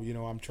no,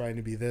 I'm trying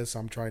to be this.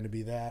 I'm trying to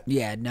be that.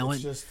 Yeah,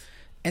 It's just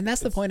And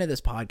that's the point of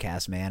this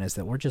podcast, man, is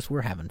that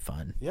we're having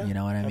fun. Yeah, you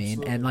know what I mean?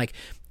 absolutely. And like,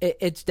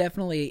 it's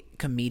definitely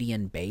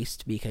comedian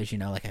based because, you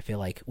know, like I feel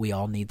like we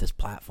all need this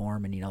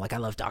platform, and, you know, like I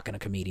love talking to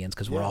comedians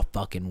because we're all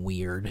fucking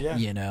weird,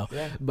 you know?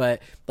 Yeah.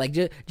 But like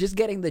just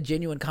getting the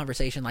genuine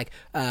conversation. Like,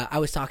 I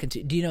was talking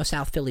to, do you know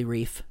South Philly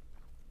Reef?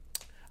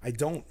 I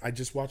don't. I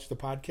just watched the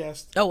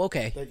podcast. Oh,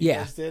 okay. That you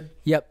guys did.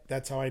 Yep.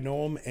 That's how I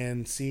know him,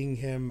 and seeing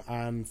him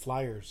on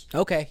flyers.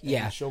 Okay. And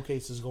Yeah.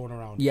 showcases going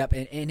around. Yep.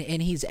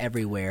 And he's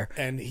everywhere.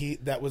 And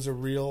that was a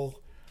real.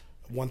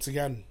 Once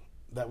again,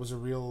 that was a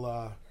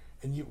real.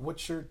 And what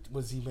shirt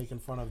was he making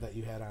fun of that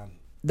you had on?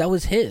 That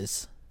was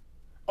his.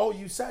 Oh,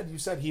 you said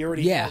he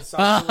already. Yeah.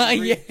 Had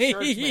shirts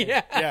made.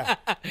 Yeah.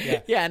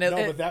 Yeah. And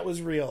but that was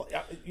real.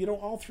 You know,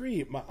 all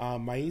three,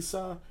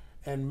 Maisa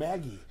and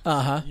Maggie.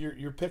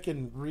 You're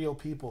picking real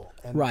people,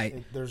 and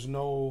right. There's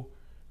no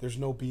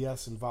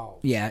BS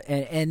involved. Yeah,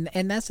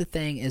 and that's the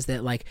thing, is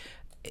that like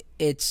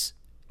it's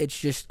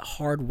just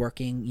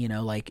hardworking, you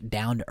know, like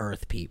down to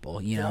earth people.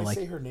 You Did know, I like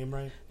say her name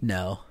right?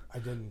 No, I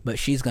didn't. but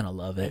she's gonna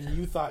love it. And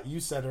you thought you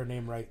said her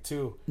name right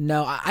too.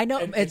 No, I know.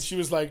 And she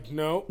was like,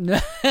 "No."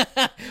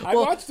 I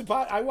watched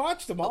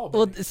them all.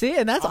 Well, Buddy. see,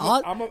 and that's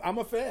odd. I'm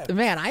a fan.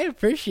 Man, I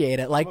appreciate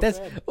it. Like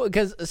that's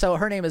because so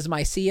her name is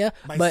Mycia,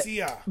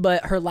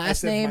 but her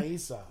last name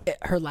Maisa.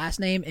 her last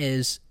name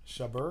is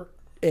Chabert.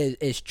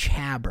 is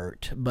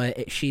Chabert,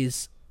 but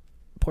she's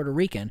Puerto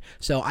Rican,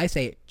 so I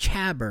say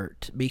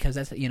Chabert because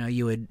that's, you know,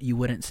 you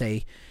wouldn't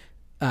say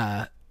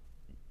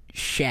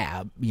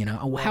Shab, you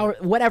know, how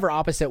whatever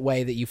opposite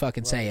way that you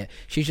fucking say it.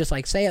 She's just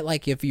like, say it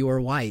like if you were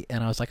white,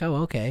 and I was like, oh,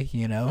 okay,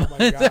 you know. Oh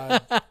my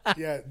god,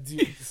 yeah.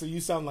 So you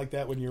sound like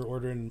that when you're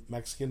ordering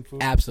Mexican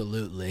food?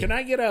 Absolutely. Can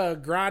I get a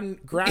grande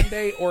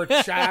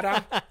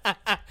horchata,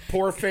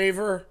 por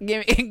favor?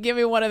 Give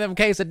me one of them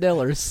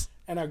quesadillas.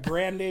 And a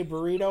grande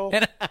burrito.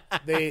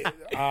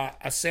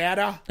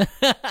 Asada.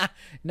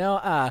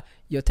 No,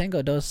 yo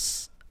tengo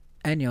 2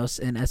 años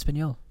en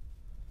español.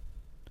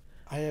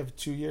 I have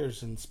 2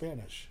 years in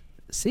Spanish.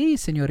 Sí,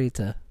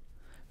 señorita.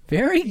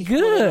 Very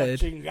good.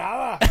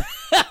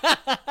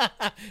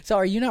 So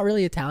are you not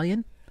really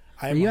Italian?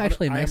 Are you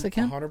actually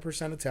Mexican? I'm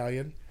 100%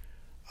 Italian.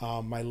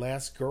 My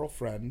last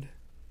girlfriend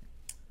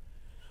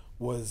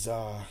was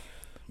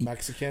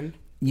Mexican.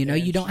 You know,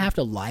 you don't have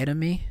to lie to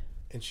me.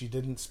 And she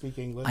didn't speak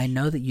English. I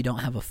know that you don't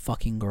have a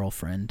fucking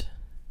girlfriend.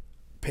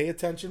 Pay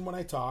attention when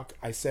I talk.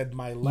 I said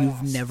my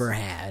last. You've never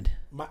had.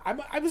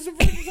 I was a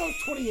virgin until I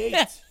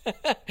was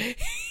 28.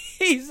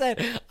 He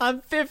said,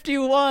 I'm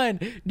 51.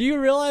 Do you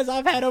realize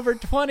I've had over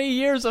 20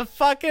 years of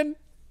fucking?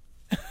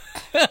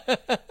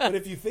 But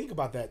if you think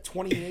about that,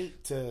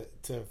 28 to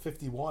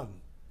 51,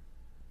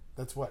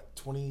 that's what,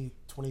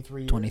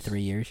 23 years?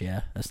 23 years,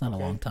 yeah. That's not a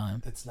long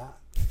time. It's not.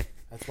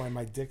 That's why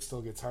my dick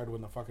still gets hard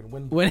when the fucking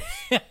wind blows.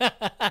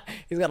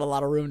 He's got a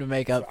lot of room to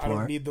make up for. I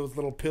don't need those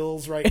little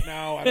pills right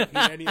now. I don't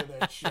need any of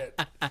that shit.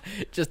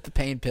 Just the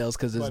pain pills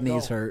because his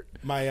knees hurt.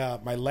 My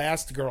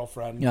last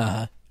girlfriend,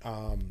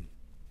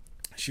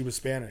 she was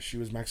Spanish. She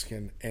was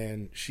Mexican,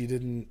 and she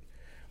didn't.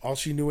 All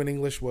she knew in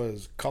English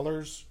was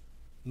colors,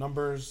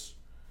 numbers,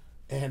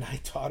 and I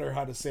taught her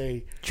how to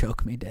say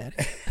 "Choke me, Daddy."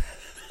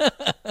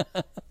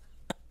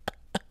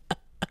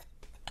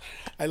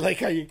 I like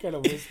how you kind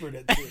of whispered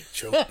it too.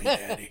 Choke me,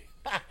 Daddy.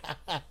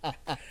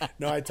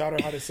 No, I taught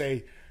her how to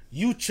say,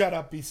 "You shut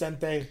up,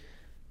 Vicente."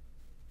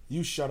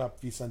 You shut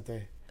up,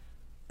 Vicente.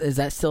 Is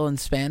that still in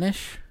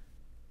Spanish?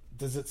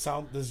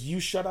 Does "you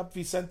shut up,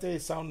 Vicente"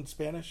 sound in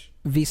Spanish?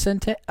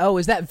 Vicente? Oh,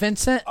 is that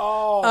Vincent?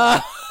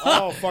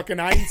 Oh, fucking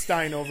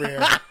Einstein over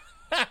here.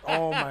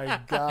 Oh my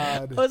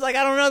god. I was like,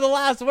 I don't know the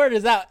last word.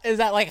 Is that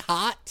like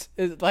hot?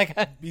 Is it like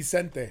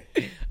Vicente?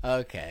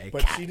 Okay.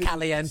 But she didn't,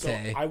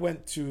 Caliente. So I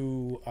went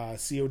to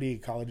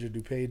COD, College of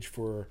DuPage,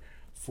 for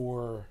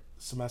 4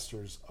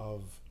 semesters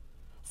of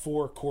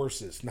 4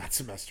 courses, not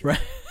semesters.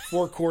 Right.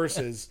 4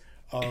 courses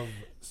of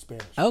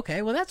Spanish.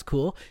 Okay, well that's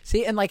cool.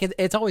 See, and like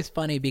it's always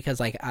funny because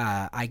like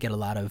I get a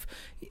lot of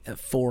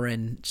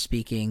foreign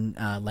speaking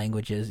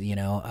languages, you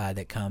know,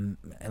 that come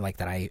like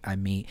that I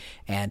meet,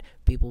 and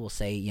people will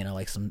say, you know,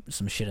 like some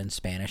shit in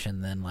Spanish,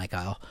 and then like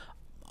I'll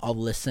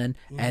listen,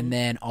 and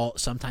then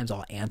sometimes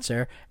I'll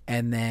answer,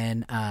 and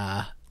then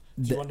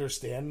do you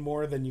understand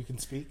more than you can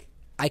speak?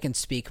 I can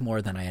speak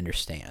more than I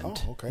understand.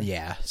 Oh, okay.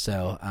 Yeah,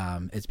 so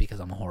it's because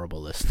I'm a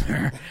horrible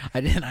listener. I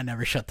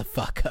never shut the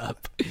fuck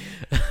up.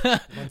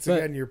 Once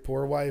again, your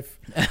poor wife.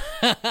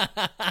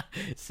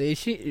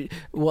 See,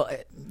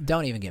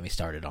 don't even get me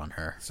started on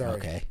her. Sorry,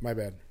 okay, my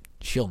bad.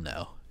 She'll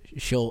know.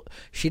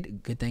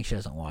 Good thing she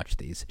doesn't watch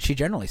these. She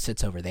generally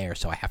sits over there,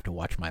 so I have to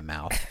watch my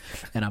mouth.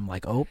 And I'm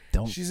like, oh,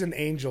 don't. She's an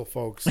angel,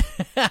 folks.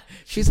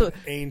 She's an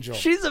angel.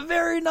 She's a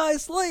very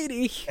nice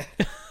lady.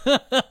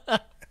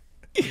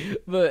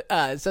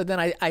 But so then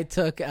I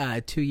took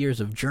 2 years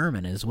of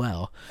German as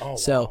well. Oh,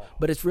 so wow.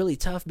 but it's really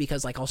tough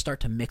because like I'll start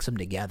to mix them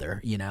together,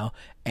 you know,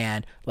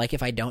 and like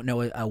if I don't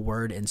know a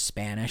word in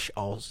Spanish,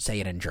 I'll say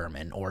it in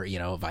German, or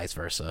vice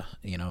versa,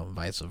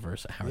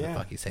 however the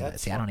fuck you say that.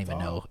 See, I don't even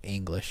know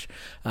English.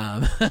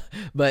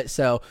 But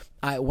so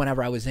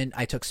whenever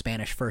I took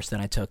Spanish first, then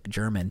I took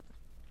German.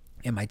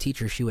 And my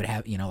teacher, she would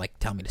have, like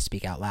tell me to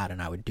speak out loud,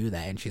 and I would do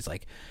that. And she's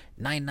like,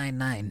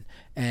 999.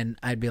 And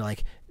I'd be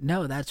like,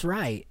 no, that's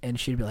right. And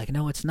she'd be like,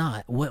 no, it's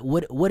not.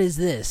 What is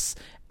this?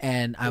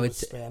 And I would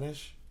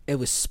Spanish? It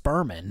was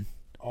Sperman.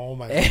 Oh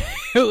my God.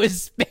 It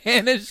was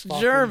Spanish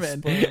Fucking German.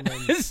 Dude.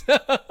 Is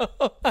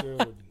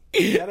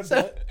that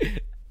a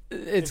bit?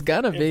 It's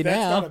gonna be if that's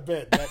now. not a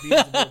bit. That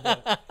needs to be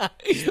a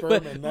bit.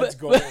 Sperman, that's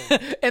gold.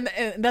 And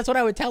that's what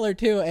I would tell her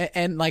too,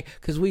 and like,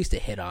 because we used to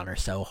hit on her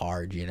so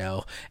hard,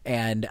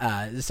 and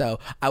so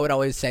I would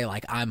always say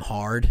like I'm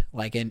hard,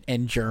 like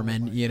in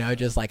German,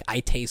 just like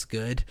I taste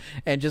good,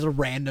 and just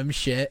random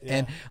shit,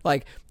 and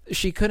like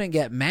she couldn't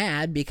get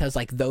mad because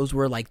like those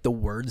were like the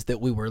words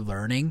that we were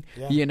learning,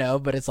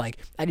 but it's like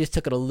I just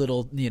took it a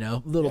little,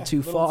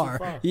 too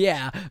far.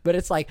 Yeah, but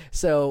it's like,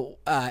 so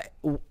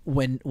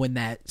when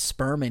that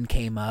Sperman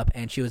came up,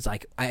 and she was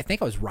like, I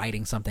think I was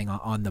writing something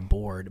on the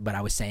board, but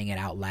I was saying it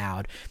out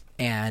loud.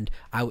 And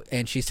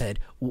she said,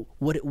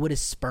 "What is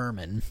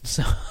Sperman?"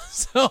 So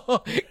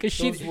because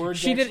she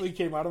actually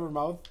came out of her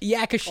mouth.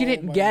 Yeah, because she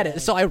didn't get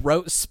it. So I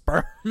wrote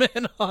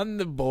Sperman on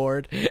the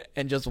board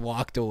and just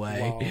walked away.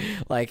 Wow.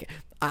 Like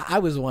I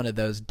was one of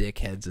those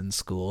dickheads in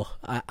school.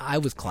 I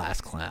was class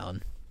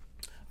clown.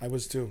 I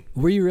was too.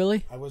 Were you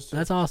really? I was too.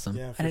 That's awesome.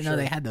 Yeah, I didn't know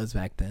they had those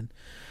back then.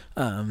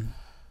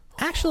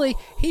 Actually,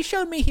 he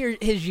showed me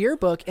his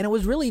yearbook, and it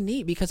was really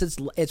neat because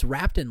it's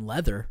wrapped in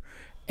leather.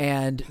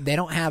 And they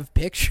don't have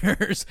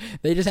pictures.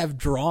 They just have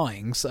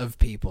drawings of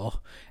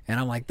people. And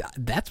I'm like,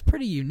 that's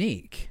pretty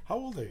unique. How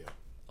old are you?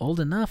 Old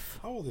enough.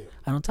 How old are you?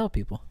 I don't tell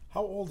people.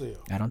 How old are you?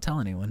 I don't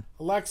tell anyone.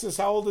 Alexis,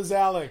 how old is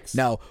Alex?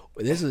 No,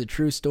 this is a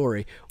true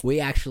story.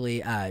 We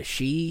actually,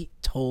 she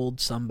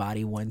told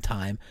somebody one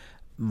time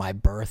my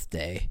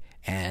birthday,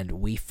 and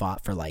we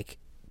fought for like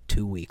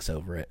 2 weeks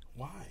over it.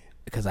 Why?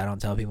 Because I don't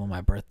tell people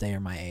my birthday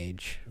or my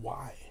age.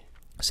 Why?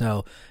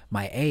 So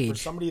my age. For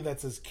somebody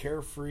that's as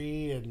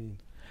carefree, and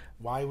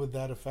why would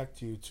that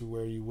affect you to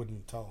where you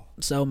wouldn't tell?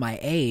 So my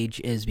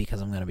age is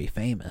because I'm going to be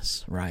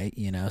famous, right?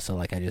 So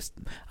like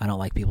I don't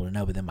like people to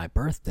know, but then my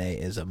birthday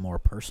is a more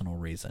personal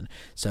reason.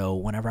 So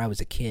whenever I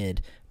was a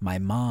kid, my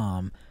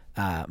mom,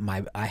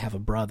 I have a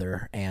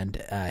brother, and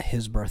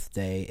his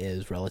birthday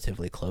is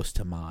relatively close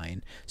to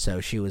mine.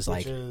 So she was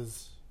like,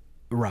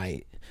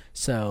 right.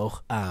 So,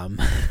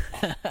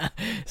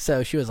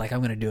 so she was like, I'm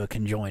going to do a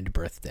conjoined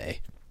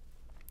birthday.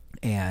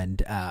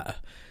 And,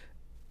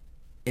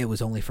 it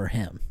was only for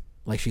him.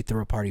 Like she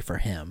threw a party for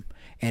him,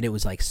 and it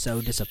was like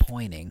so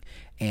disappointing.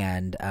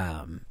 And,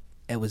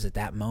 it was at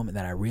that moment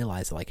that I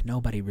realized that, like,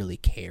 nobody really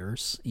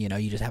cares. You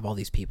just have all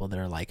these people that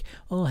are like,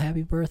 oh,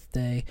 happy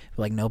birthday.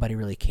 But, like, nobody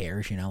really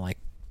cares,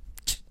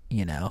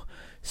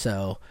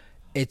 so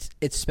it's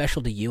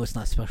special to you. It's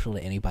not special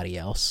to anybody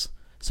else.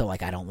 So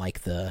like, I don't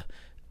like the,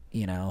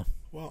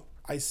 Well,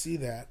 I see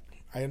that.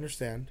 I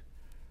understand.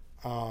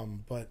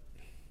 But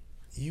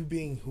you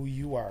being who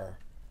you are,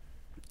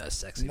 a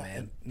sexy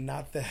man.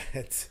 Not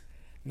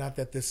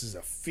that this is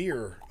a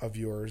fear of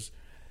yours,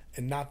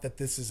 and not that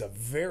this is a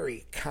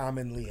very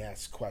commonly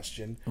asked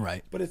question.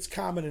 Right. But it's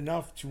common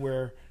enough to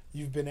where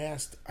you've been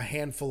asked a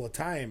handful of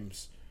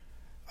times,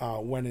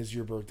 when is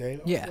your birthday?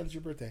 Oh, yeah. When is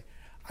your birthday?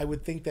 I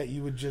would think that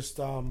you would just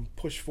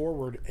push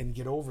forward and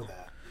get over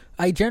that.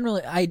 I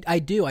generally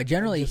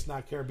just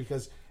not care,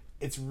 because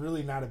it's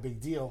really not a big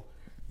deal.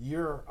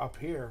 You're up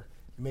here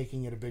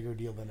making it a bigger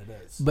deal than it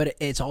is. But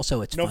it's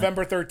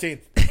November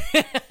 13th.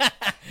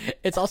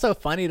 It's also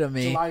funny to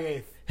me.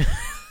 July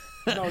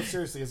 8th. No,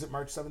 seriously, is it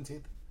March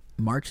 17th?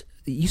 March?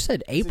 You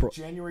said April. Is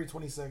it January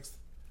 26th?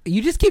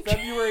 You just keep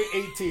February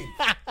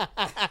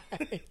 18th.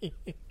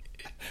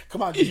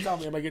 Come on, just tell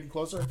me. Am I getting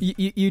closer?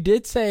 You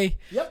did say.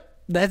 Yep.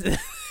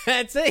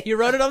 That's it. You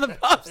wrote it on the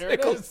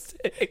popsicle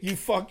stick. You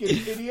fucking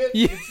idiot.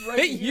 It's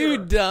right here. You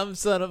dumb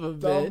son of a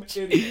bitch.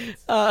 Dumb idiot.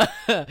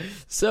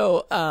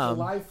 So,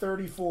 July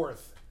 34th.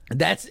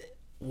 That's,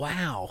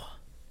 wow.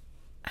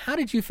 How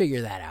did you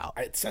figure that out?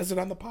 It says it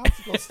on the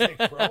popsicle stick,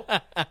 bro.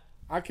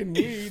 I can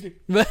read.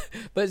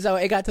 But so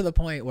it got to the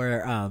point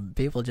where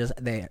people just,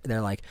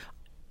 they're like,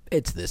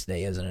 it's this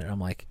day, isn't it?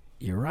 I'm like,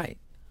 you're right.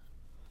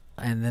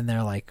 And then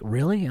they're like,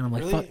 really? And I'm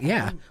like, fuck,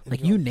 yeah.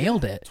 Like, you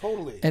nailed it.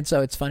 Totally. And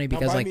so it's funny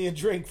because, now buy like, me a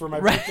drink for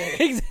my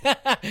birthday.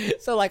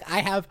 So, like,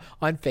 I have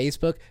on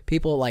Facebook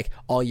people, like,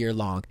 all year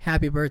long,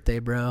 happy birthday,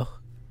 bro.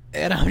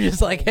 And I'm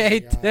just like,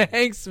 hey,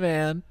 thanks,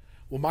 man.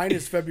 Well, mine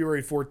is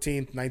February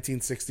 14th,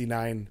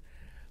 1969.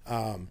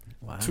 Wow.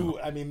 That's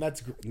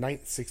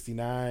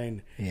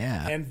 1969.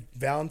 Yeah. And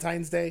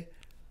Valentine's Day.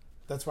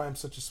 That's why I'm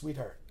such a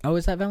sweetheart. Oh,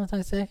 is that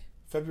Valentine's Day?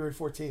 February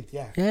 14th,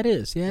 yeah. Yeah, it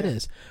is. Yeah, it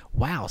is.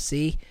 Wow,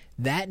 see?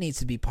 That needs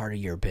to be part of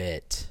your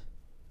bit.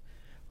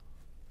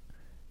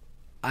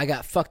 I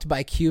got fucked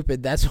by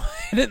Cupid. That's why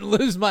I didn't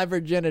lose my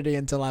virginity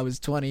until I was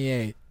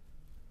 28.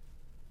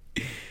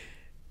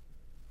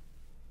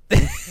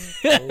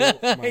 Oh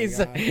my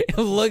God.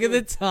 Look at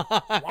the time.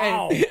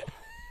 Wow.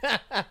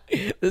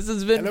 This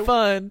has been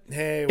fun.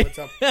 Hey, what's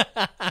up?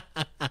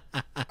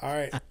 All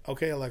right.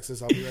 Okay,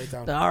 Alexis, I'll be right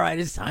down. All right,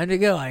 it's time to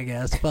go, I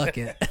guess. Fuck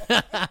it.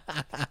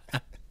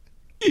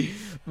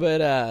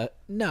 But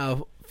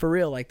no, for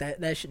real, like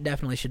that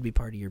definitely should be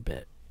part of your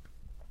bit.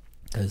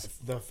 Cause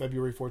the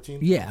February 14th?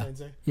 Yeah.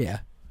 Yeah.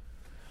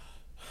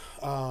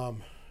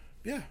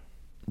 Yeah.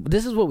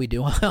 This is what we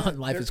do on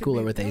Life is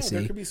Cooler with AC.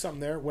 There could be something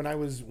there. When I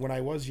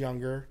was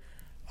younger,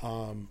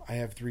 I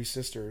have 3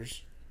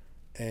 sisters,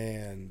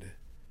 and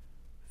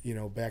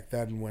back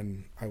then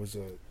when I was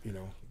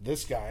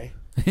this guy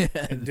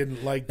and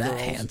didn't like that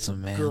girls,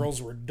 handsome man.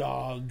 Girls were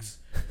dogs,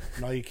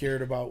 and all you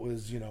cared about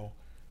was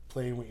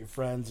playing with your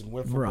friends and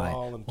wiffle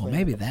ball and playing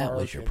maybe in the that park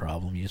was your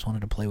problem. You just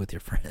wanted to play with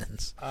your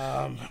friends.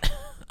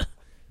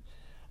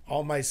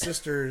 All my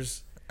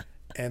sisters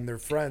and their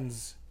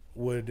friends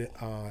would,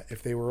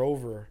 if they were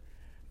over,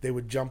 they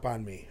would jump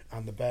on me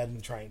on the bed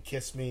and try and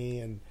kiss me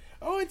and,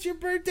 oh, it's your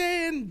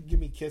birthday, and give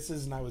me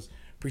kisses, and I was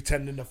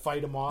pretending to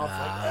fight them off.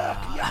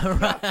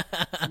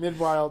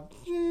 Meanwhile,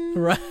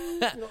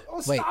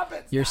 oh, wait, stop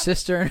it. Your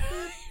sisters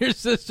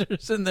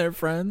and their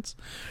friends?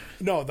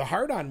 No, the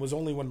hard-on was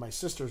only when my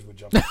sisters would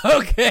jump on.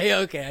 Okay.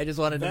 I just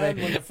wanted to Then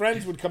make... when the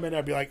friends would come in,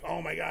 I'd be like,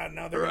 oh my God,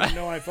 now they're going to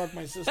know I fucked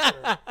my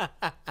sister.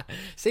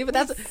 See, but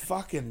that's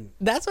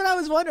what I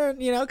was wondering,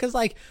 because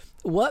like,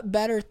 what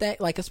better thing,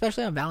 like,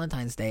 especially on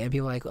Valentine's Day, and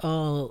people are like,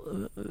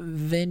 oh,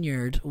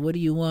 Vineyard, what do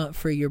you want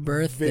for your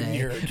birthday?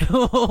 Vineyard.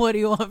 What do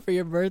you want for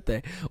your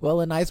birthday? Well,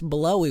 a nice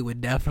blowy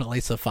would definitely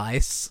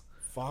suffice.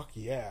 Fuck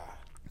yeah.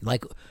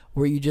 Like,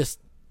 were you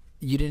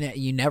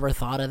you never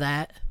thought of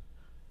that?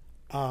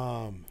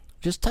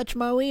 Just touch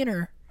my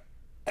wiener.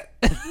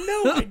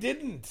 No, I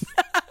didn't.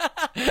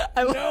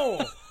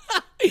 No.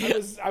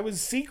 I was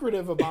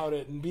secretive about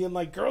it and being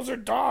like, girls are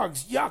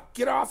dogs. Yuck,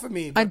 get off of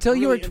me. But until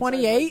you were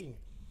 28?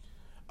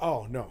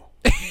 Oh, no.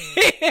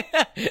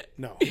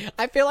 No.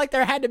 I feel like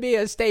there had to be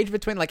a stage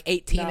between like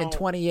 18 and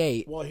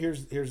 28. Well,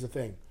 here's the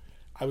thing.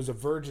 I was a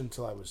virgin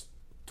till I was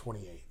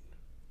 28.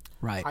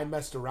 Right. I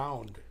messed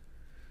around.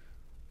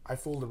 I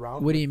fooled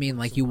around. What do you mean?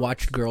 Like you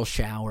watched girls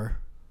shower?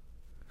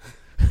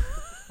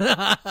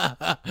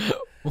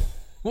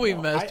 We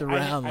messed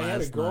around last night. I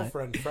had a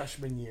girlfriend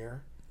freshman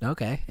year.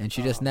 Okay. And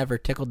she just never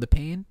tickled the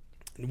peen?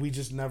 We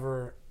just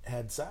never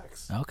had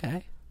sex.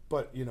 Okay.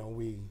 But,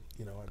 we,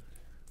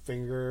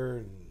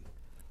 finger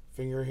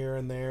here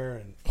and there.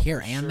 And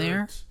here and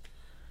there?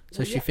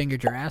 So she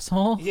fingered your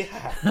asshole?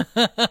 Yeah.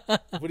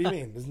 What do you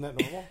mean? Isn't that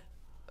normal?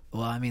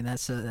 Well, I mean,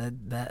 that's Smell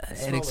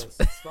this.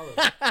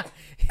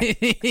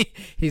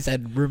 He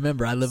said,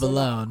 "Remember, I live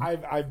alone."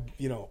 I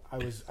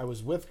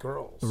was with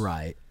girls,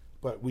 right?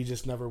 But we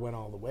just never went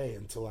all the way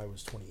until I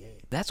was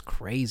 28. That's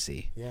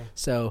crazy. Yeah.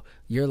 So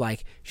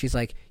she's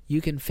like,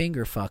 you can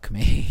finger fuck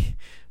me,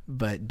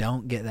 but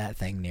don't get that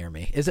thing near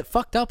me. Is it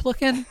fucked up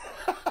looking?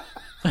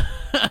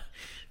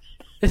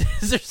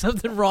 Is there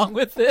something wrong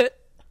with it?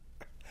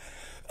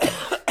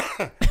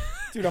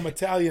 Dude, I'm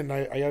Italian.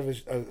 I have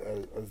a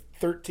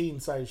 13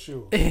 size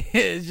shoe.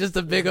 It's just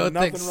a big old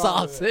thick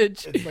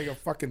sausage. It's like a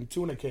fucking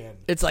tuna can.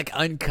 It's like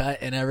uncut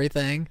and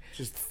everything.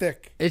 Just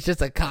thick. It's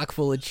just a cock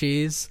full of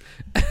cheese.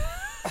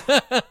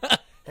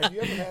 Have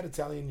you ever had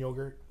Italian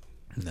yogurt?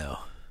 No.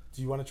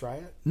 Do you want to try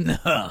it?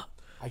 No.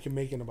 I can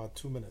make it in about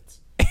 2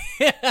 minutes.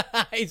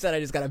 He said I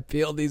just gotta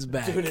peel these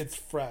back. Dude, it's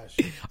fresh.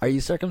 Are you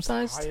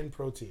circumcised? High in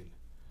protein.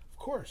 Of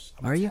course.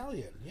 I'm Are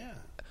Italian. You? Yeah.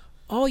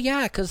 Oh,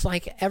 yeah, because,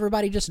 like,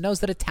 everybody just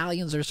knows that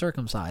Italians are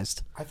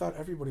circumcised. I thought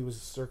everybody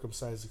was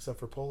circumcised except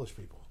for Polish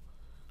people.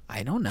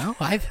 I don't know.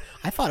 I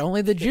thought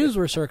only the Jews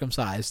were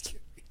circumcised.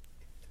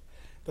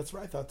 That's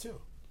what I thought,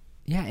 too.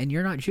 Yeah, and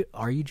you're not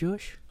Are you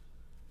Jewish?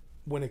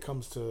 When it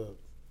comes to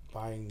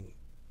buying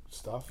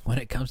stuff. When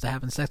it comes to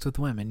having sex with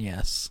women,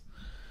 yes.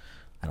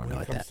 I don't know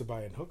what that... When it comes to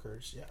buying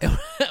hookers, yeah.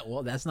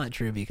 Well, that's not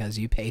true because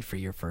you paid for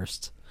your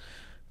first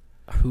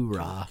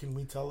hoorah. Can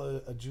we tell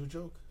a Jew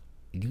joke?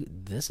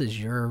 This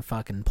is your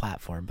fucking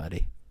platform,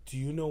 buddy. Do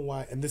you know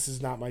why? And this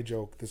is not my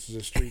joke. This is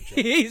a street joke.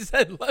 He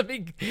said, let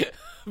me...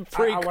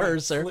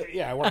 Precursor.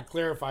 I want to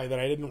clarify that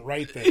I didn't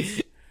write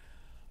this.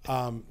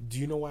 Do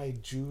you know why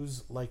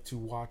Jews like to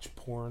watch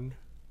porn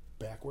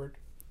backward?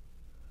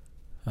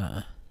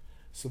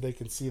 So they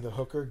can see the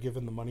hooker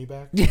giving the money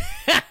back? That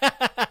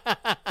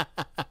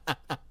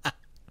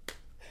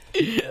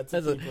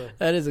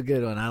is a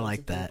good one. I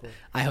like that.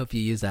 I hope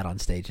you use that on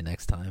stage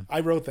next time.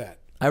 I wrote that.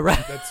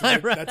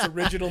 That's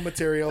original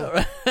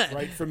material,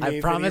 right from me. I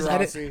promise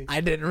Raucci.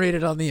 I didn't read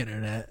it on the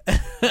internet.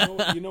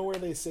 You know where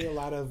they say a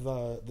lot of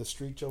the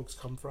street jokes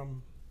come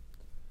from?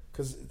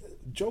 Because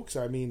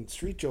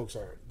street jokes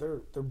are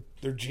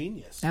they're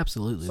genius.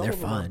 Absolutely, Some they're of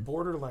them fun. Are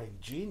borderline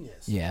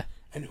genius. Yeah.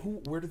 And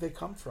where do they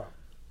come from?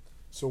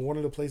 So one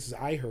of the places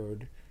I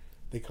heard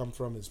they come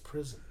from is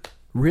prison.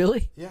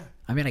 Really? Yeah.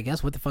 I mean, I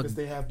guess what the fuck? Because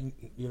they have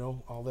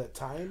all that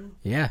time.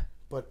 Yeah.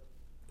 But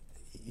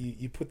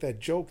you put that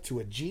joke to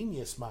a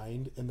genius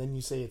mind, and then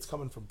you say it's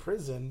coming from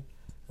prison.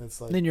 And it's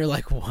like, then you're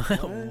like,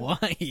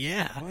 what?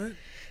 Yeah. What?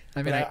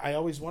 I mean, I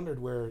always wondered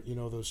where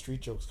those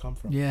street jokes come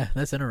from. Yeah,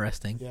 that's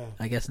interesting. Yeah.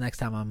 I guess next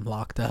time I'm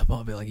locked up,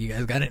 I'll be like, you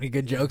guys got any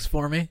good jokes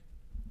for me?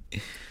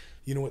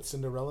 You know what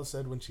Cinderella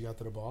said when she got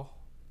to the ball?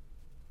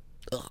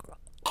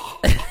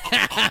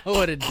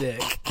 What a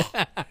dick.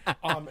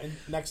 And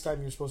next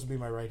time you're supposed to be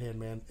my right-hand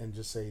man and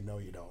just say, no,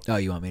 you don't. Oh,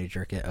 you want me to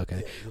jerk it?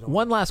 Okay. Yeah,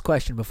 One last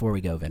question before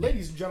we go, Vinny.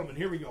 Ladies and gentlemen,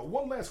 here we go.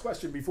 One last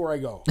question before I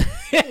go.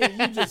 Hey,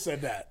 you just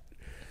said that.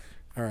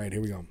 All right,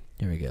 here we go.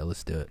 Here we go.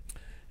 Let's do it.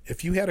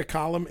 If you had a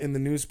column in the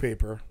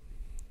newspaper,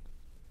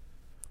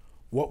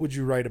 what would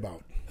you write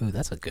about? Ooh,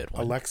 that's a good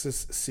one.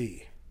 Alexis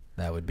C.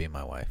 That would be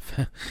my wife.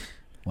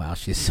 Wow,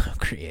 she's so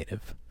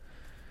creative.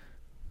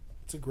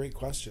 It's a great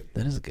question.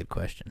 That is a good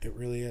question. It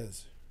really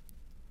is.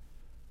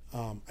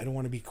 I don't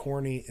want to be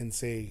corny and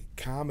say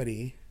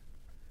comedy,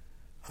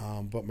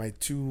 but my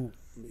two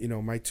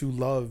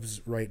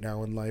loves right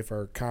now in life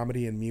are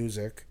comedy and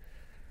music.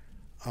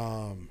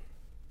 If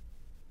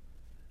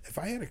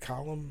I had a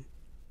column,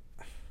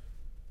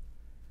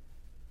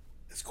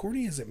 as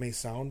corny as it may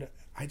sound,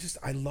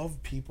 I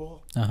love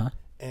people,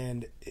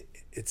 and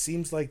it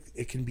seems like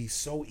it can be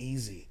so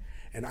easy.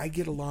 And I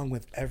get along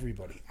with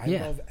everybody. I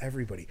love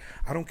everybody.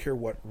 I don't care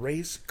what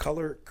race,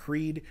 color,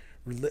 creed,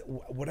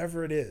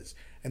 whatever it is.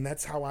 And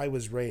that's how I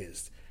was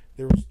raised.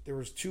 There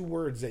was two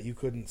words that you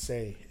couldn't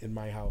say in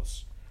my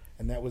house,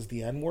 and that was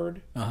the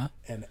N-word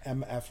and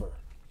MFer.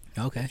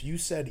 Okay. If you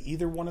said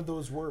either one of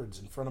those words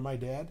in front of my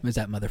dad, is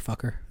that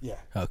motherfucker? Yeah.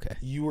 Okay.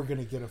 You were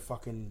gonna get a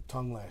fucking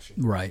tongue lashing,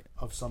 right,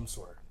 of some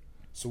sort.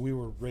 So we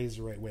were raised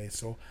the right way.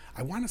 So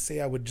I want to say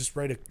I would just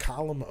write a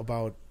column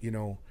about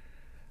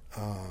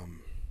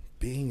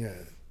being a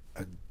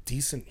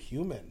decent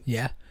human.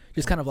 Yeah.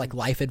 Just kind of like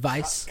life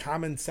advice.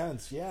 Common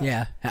sense, yeah.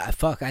 Yeah.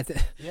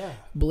 Yeah.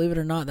 Believe it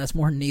or not, that's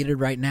more needed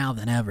right now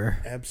than ever.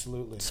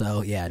 Absolutely.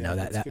 So,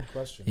 that's a good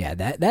question. Yeah,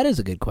 that is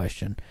a good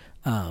question.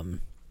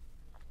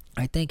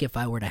 I think if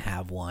I were to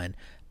have one,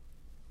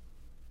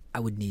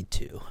 I would need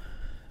to,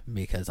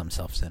 because I'm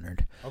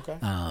self-centered. Okay.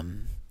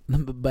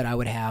 But I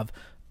would have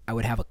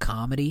a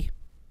comedy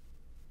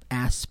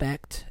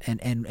aspect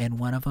and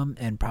one of them,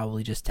 and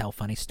probably just tell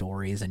funny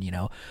stories and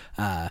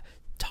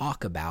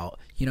talk about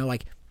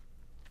like,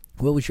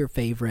 what was your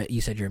favorite? You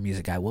said you're a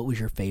music guy. What was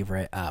your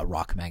favorite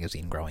rock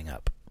magazine growing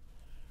up?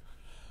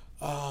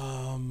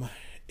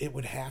 It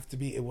would have to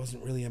be. It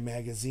wasn't really a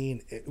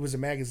magazine. It was a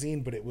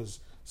magazine, but it was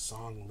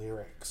song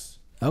lyrics.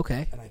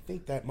 Okay. And I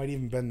think that might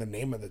even been the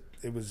name of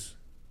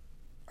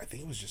I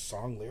think it was just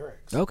song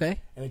lyrics.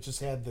 Okay. And it just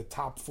had the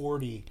top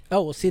 40.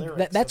 Oh, well, see,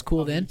 that's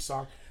cool then.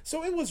 Song.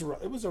 So it was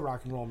a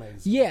rock and roll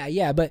magazine.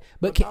 Yeah, but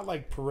not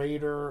like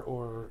Parader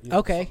or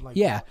okay, like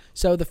yeah. that.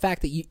 So the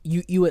fact that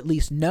you at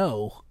least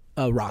know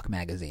a rock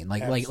magazine,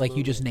 like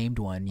you just named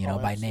one,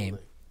 by name.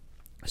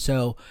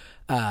 So,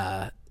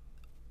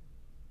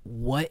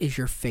 what is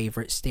your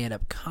favorite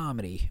stand-up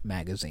comedy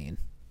magazine?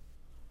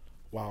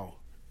 Wow,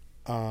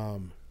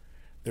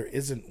 there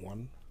isn't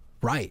one.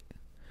 Right.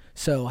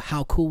 So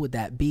how cool would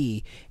that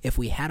be if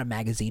we had a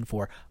magazine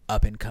for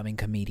up-and-coming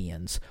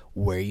comedians,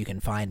 where you can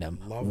find them,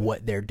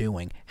 what they're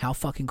doing? How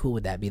fucking cool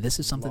would that be? This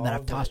is something that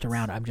I've tossed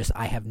around.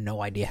 I have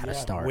no idea how to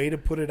start. Way to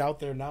put it out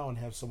there now and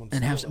have someone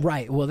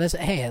right. Well,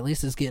 at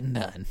least it's getting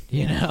done.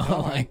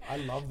 I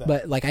love that.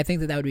 But I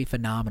think that would be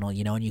phenomenal.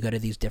 And you go to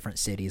these different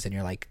cities, and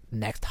you're like,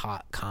 next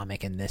hot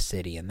comic in this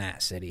city and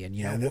that city, and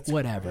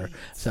whatever. Great.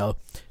 So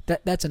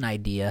that's an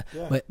idea.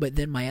 Yeah. But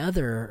then my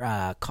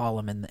other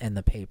column in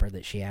the paper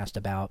that she asked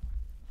about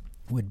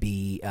would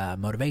be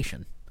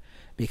motivation,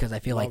 because I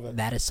feel like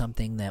that is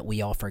something that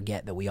we all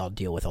forget, that we all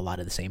deal with a lot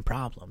of the same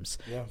problems.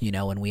 Yeah.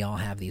 And we all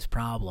have these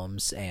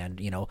problems, and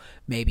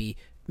maybe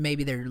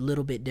they're a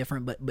little bit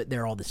different, but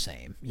they're all the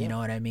same. You know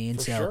what I mean?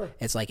 For so sure.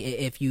 it's like,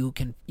 if you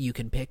can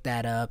pick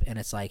that up, and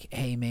it's like,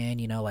 hey man,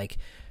 like,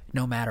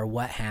 no matter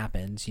what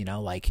happens,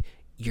 like,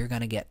 you're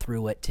going to get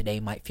through it. Today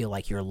might feel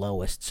like your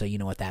lowest, so you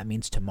know what that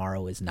means.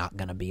 Tomorrow is not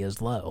going to be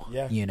as low.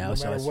 Yeah, no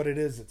matter what it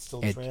is, it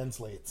still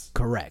translates.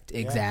 Correct,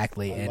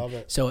 exactly. Yeah, I love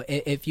it. So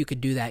if you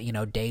could do that,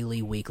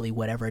 daily, weekly,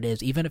 whatever it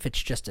is, even if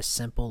it's just a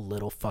simple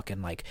little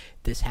fucking, like,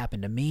 this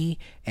happened to me,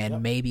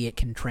 and maybe it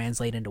can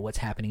translate into what's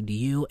happening to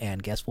you,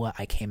 and guess what?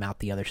 I came out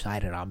the other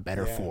side, and I'm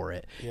better for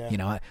it.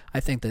 Yeah.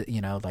 I think that,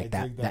 like,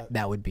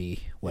 that would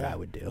be what I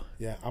would do.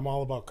 Yeah, I'm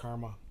all about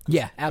karma.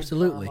 Yeah,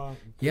 absolutely. Karma,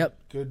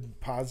 good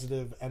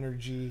positive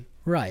energy.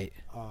 Right.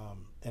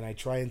 And I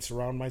try and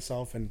surround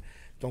myself, and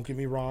don't get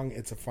me wrong,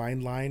 it's a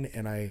fine line,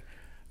 and I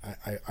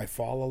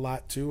fall a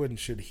lot too, and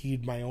should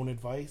heed my own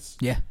advice.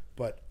 Yeah.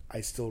 But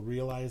I still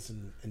realize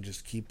and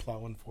just keep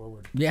plowing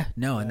forward. Yeah,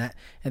 no, and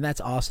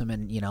that's awesome.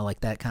 And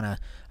like that kind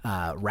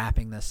of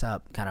wrapping this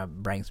up kind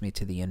of brings me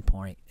to the end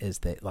point is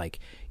that like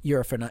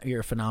you're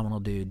a phenomenal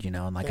dude,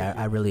 and like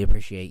I really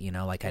appreciate,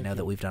 like I know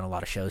that we've done a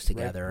lot of shows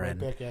together, right and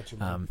back at you,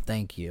 man.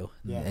 thank you.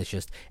 Yeah.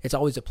 It's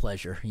always a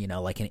pleasure,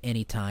 like in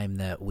any time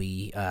that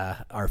we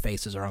our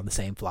faces are on the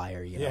same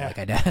flyer, like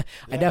I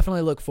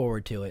definitely look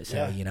forward to it.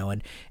 So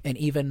and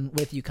even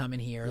with you coming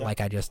here,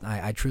 like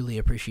I truly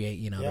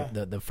appreciate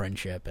the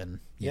friendship, and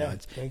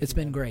it's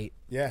been great.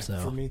 Yeah, so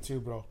for me too,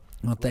 bro.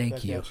 Well,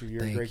 thank you.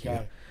 You're a great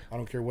guy. I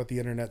don't care what the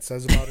internet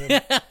says about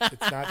him.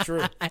 It's not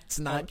true. It's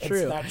not true.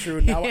 It's not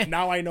true.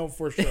 Now I know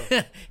for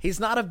sure. He's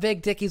not a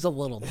big dick. He's a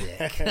little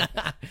dick.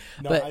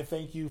 But I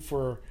thank you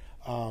for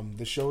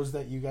the shows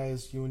that you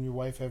and your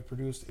wife have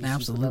produced, AC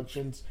Absolutely.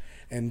 Productions,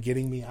 and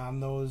getting me on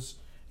those.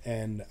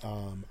 And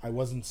I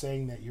wasn't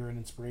saying that you're an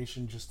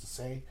inspiration just to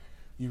say.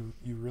 You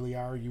really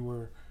are.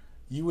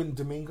 You and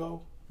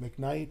Domingo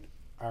McKnight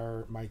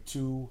are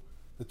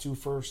the two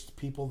first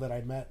people that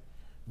I met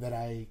that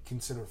I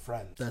consider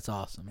friends. That's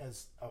awesome.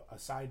 As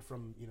aside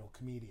from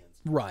comedians,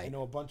 right? I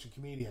know a bunch of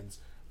comedians,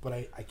 but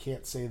I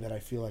can't say that I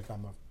feel like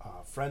I'm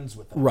friends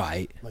with them,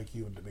 right? Like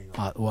you and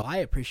Domingo. Well, I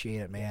appreciate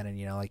it, man, and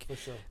like for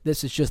sure.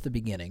 This is just the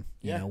beginning,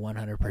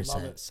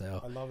 100%.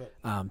 So I love it.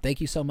 Thank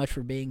you so much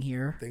for being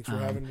here. Thanks for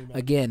having me, man.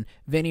 Again,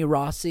 Vinnie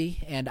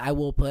Raucci, and I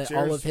will put Cheers.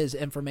 all of his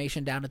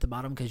information down at the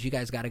bottom because you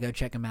guys got to go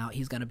check him out.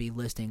 He's going to be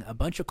listing a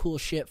bunch of cool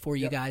shit for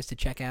you guys to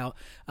check out.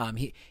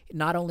 He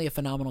not only a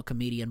phenomenal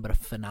comedian, but a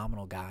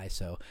phenomenal guy.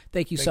 So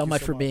thank you so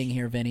much for being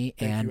here, Vinnie.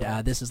 Thank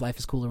you, this is Life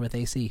is Cooler with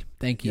AC.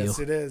 Thank you. Yes,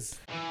 it is.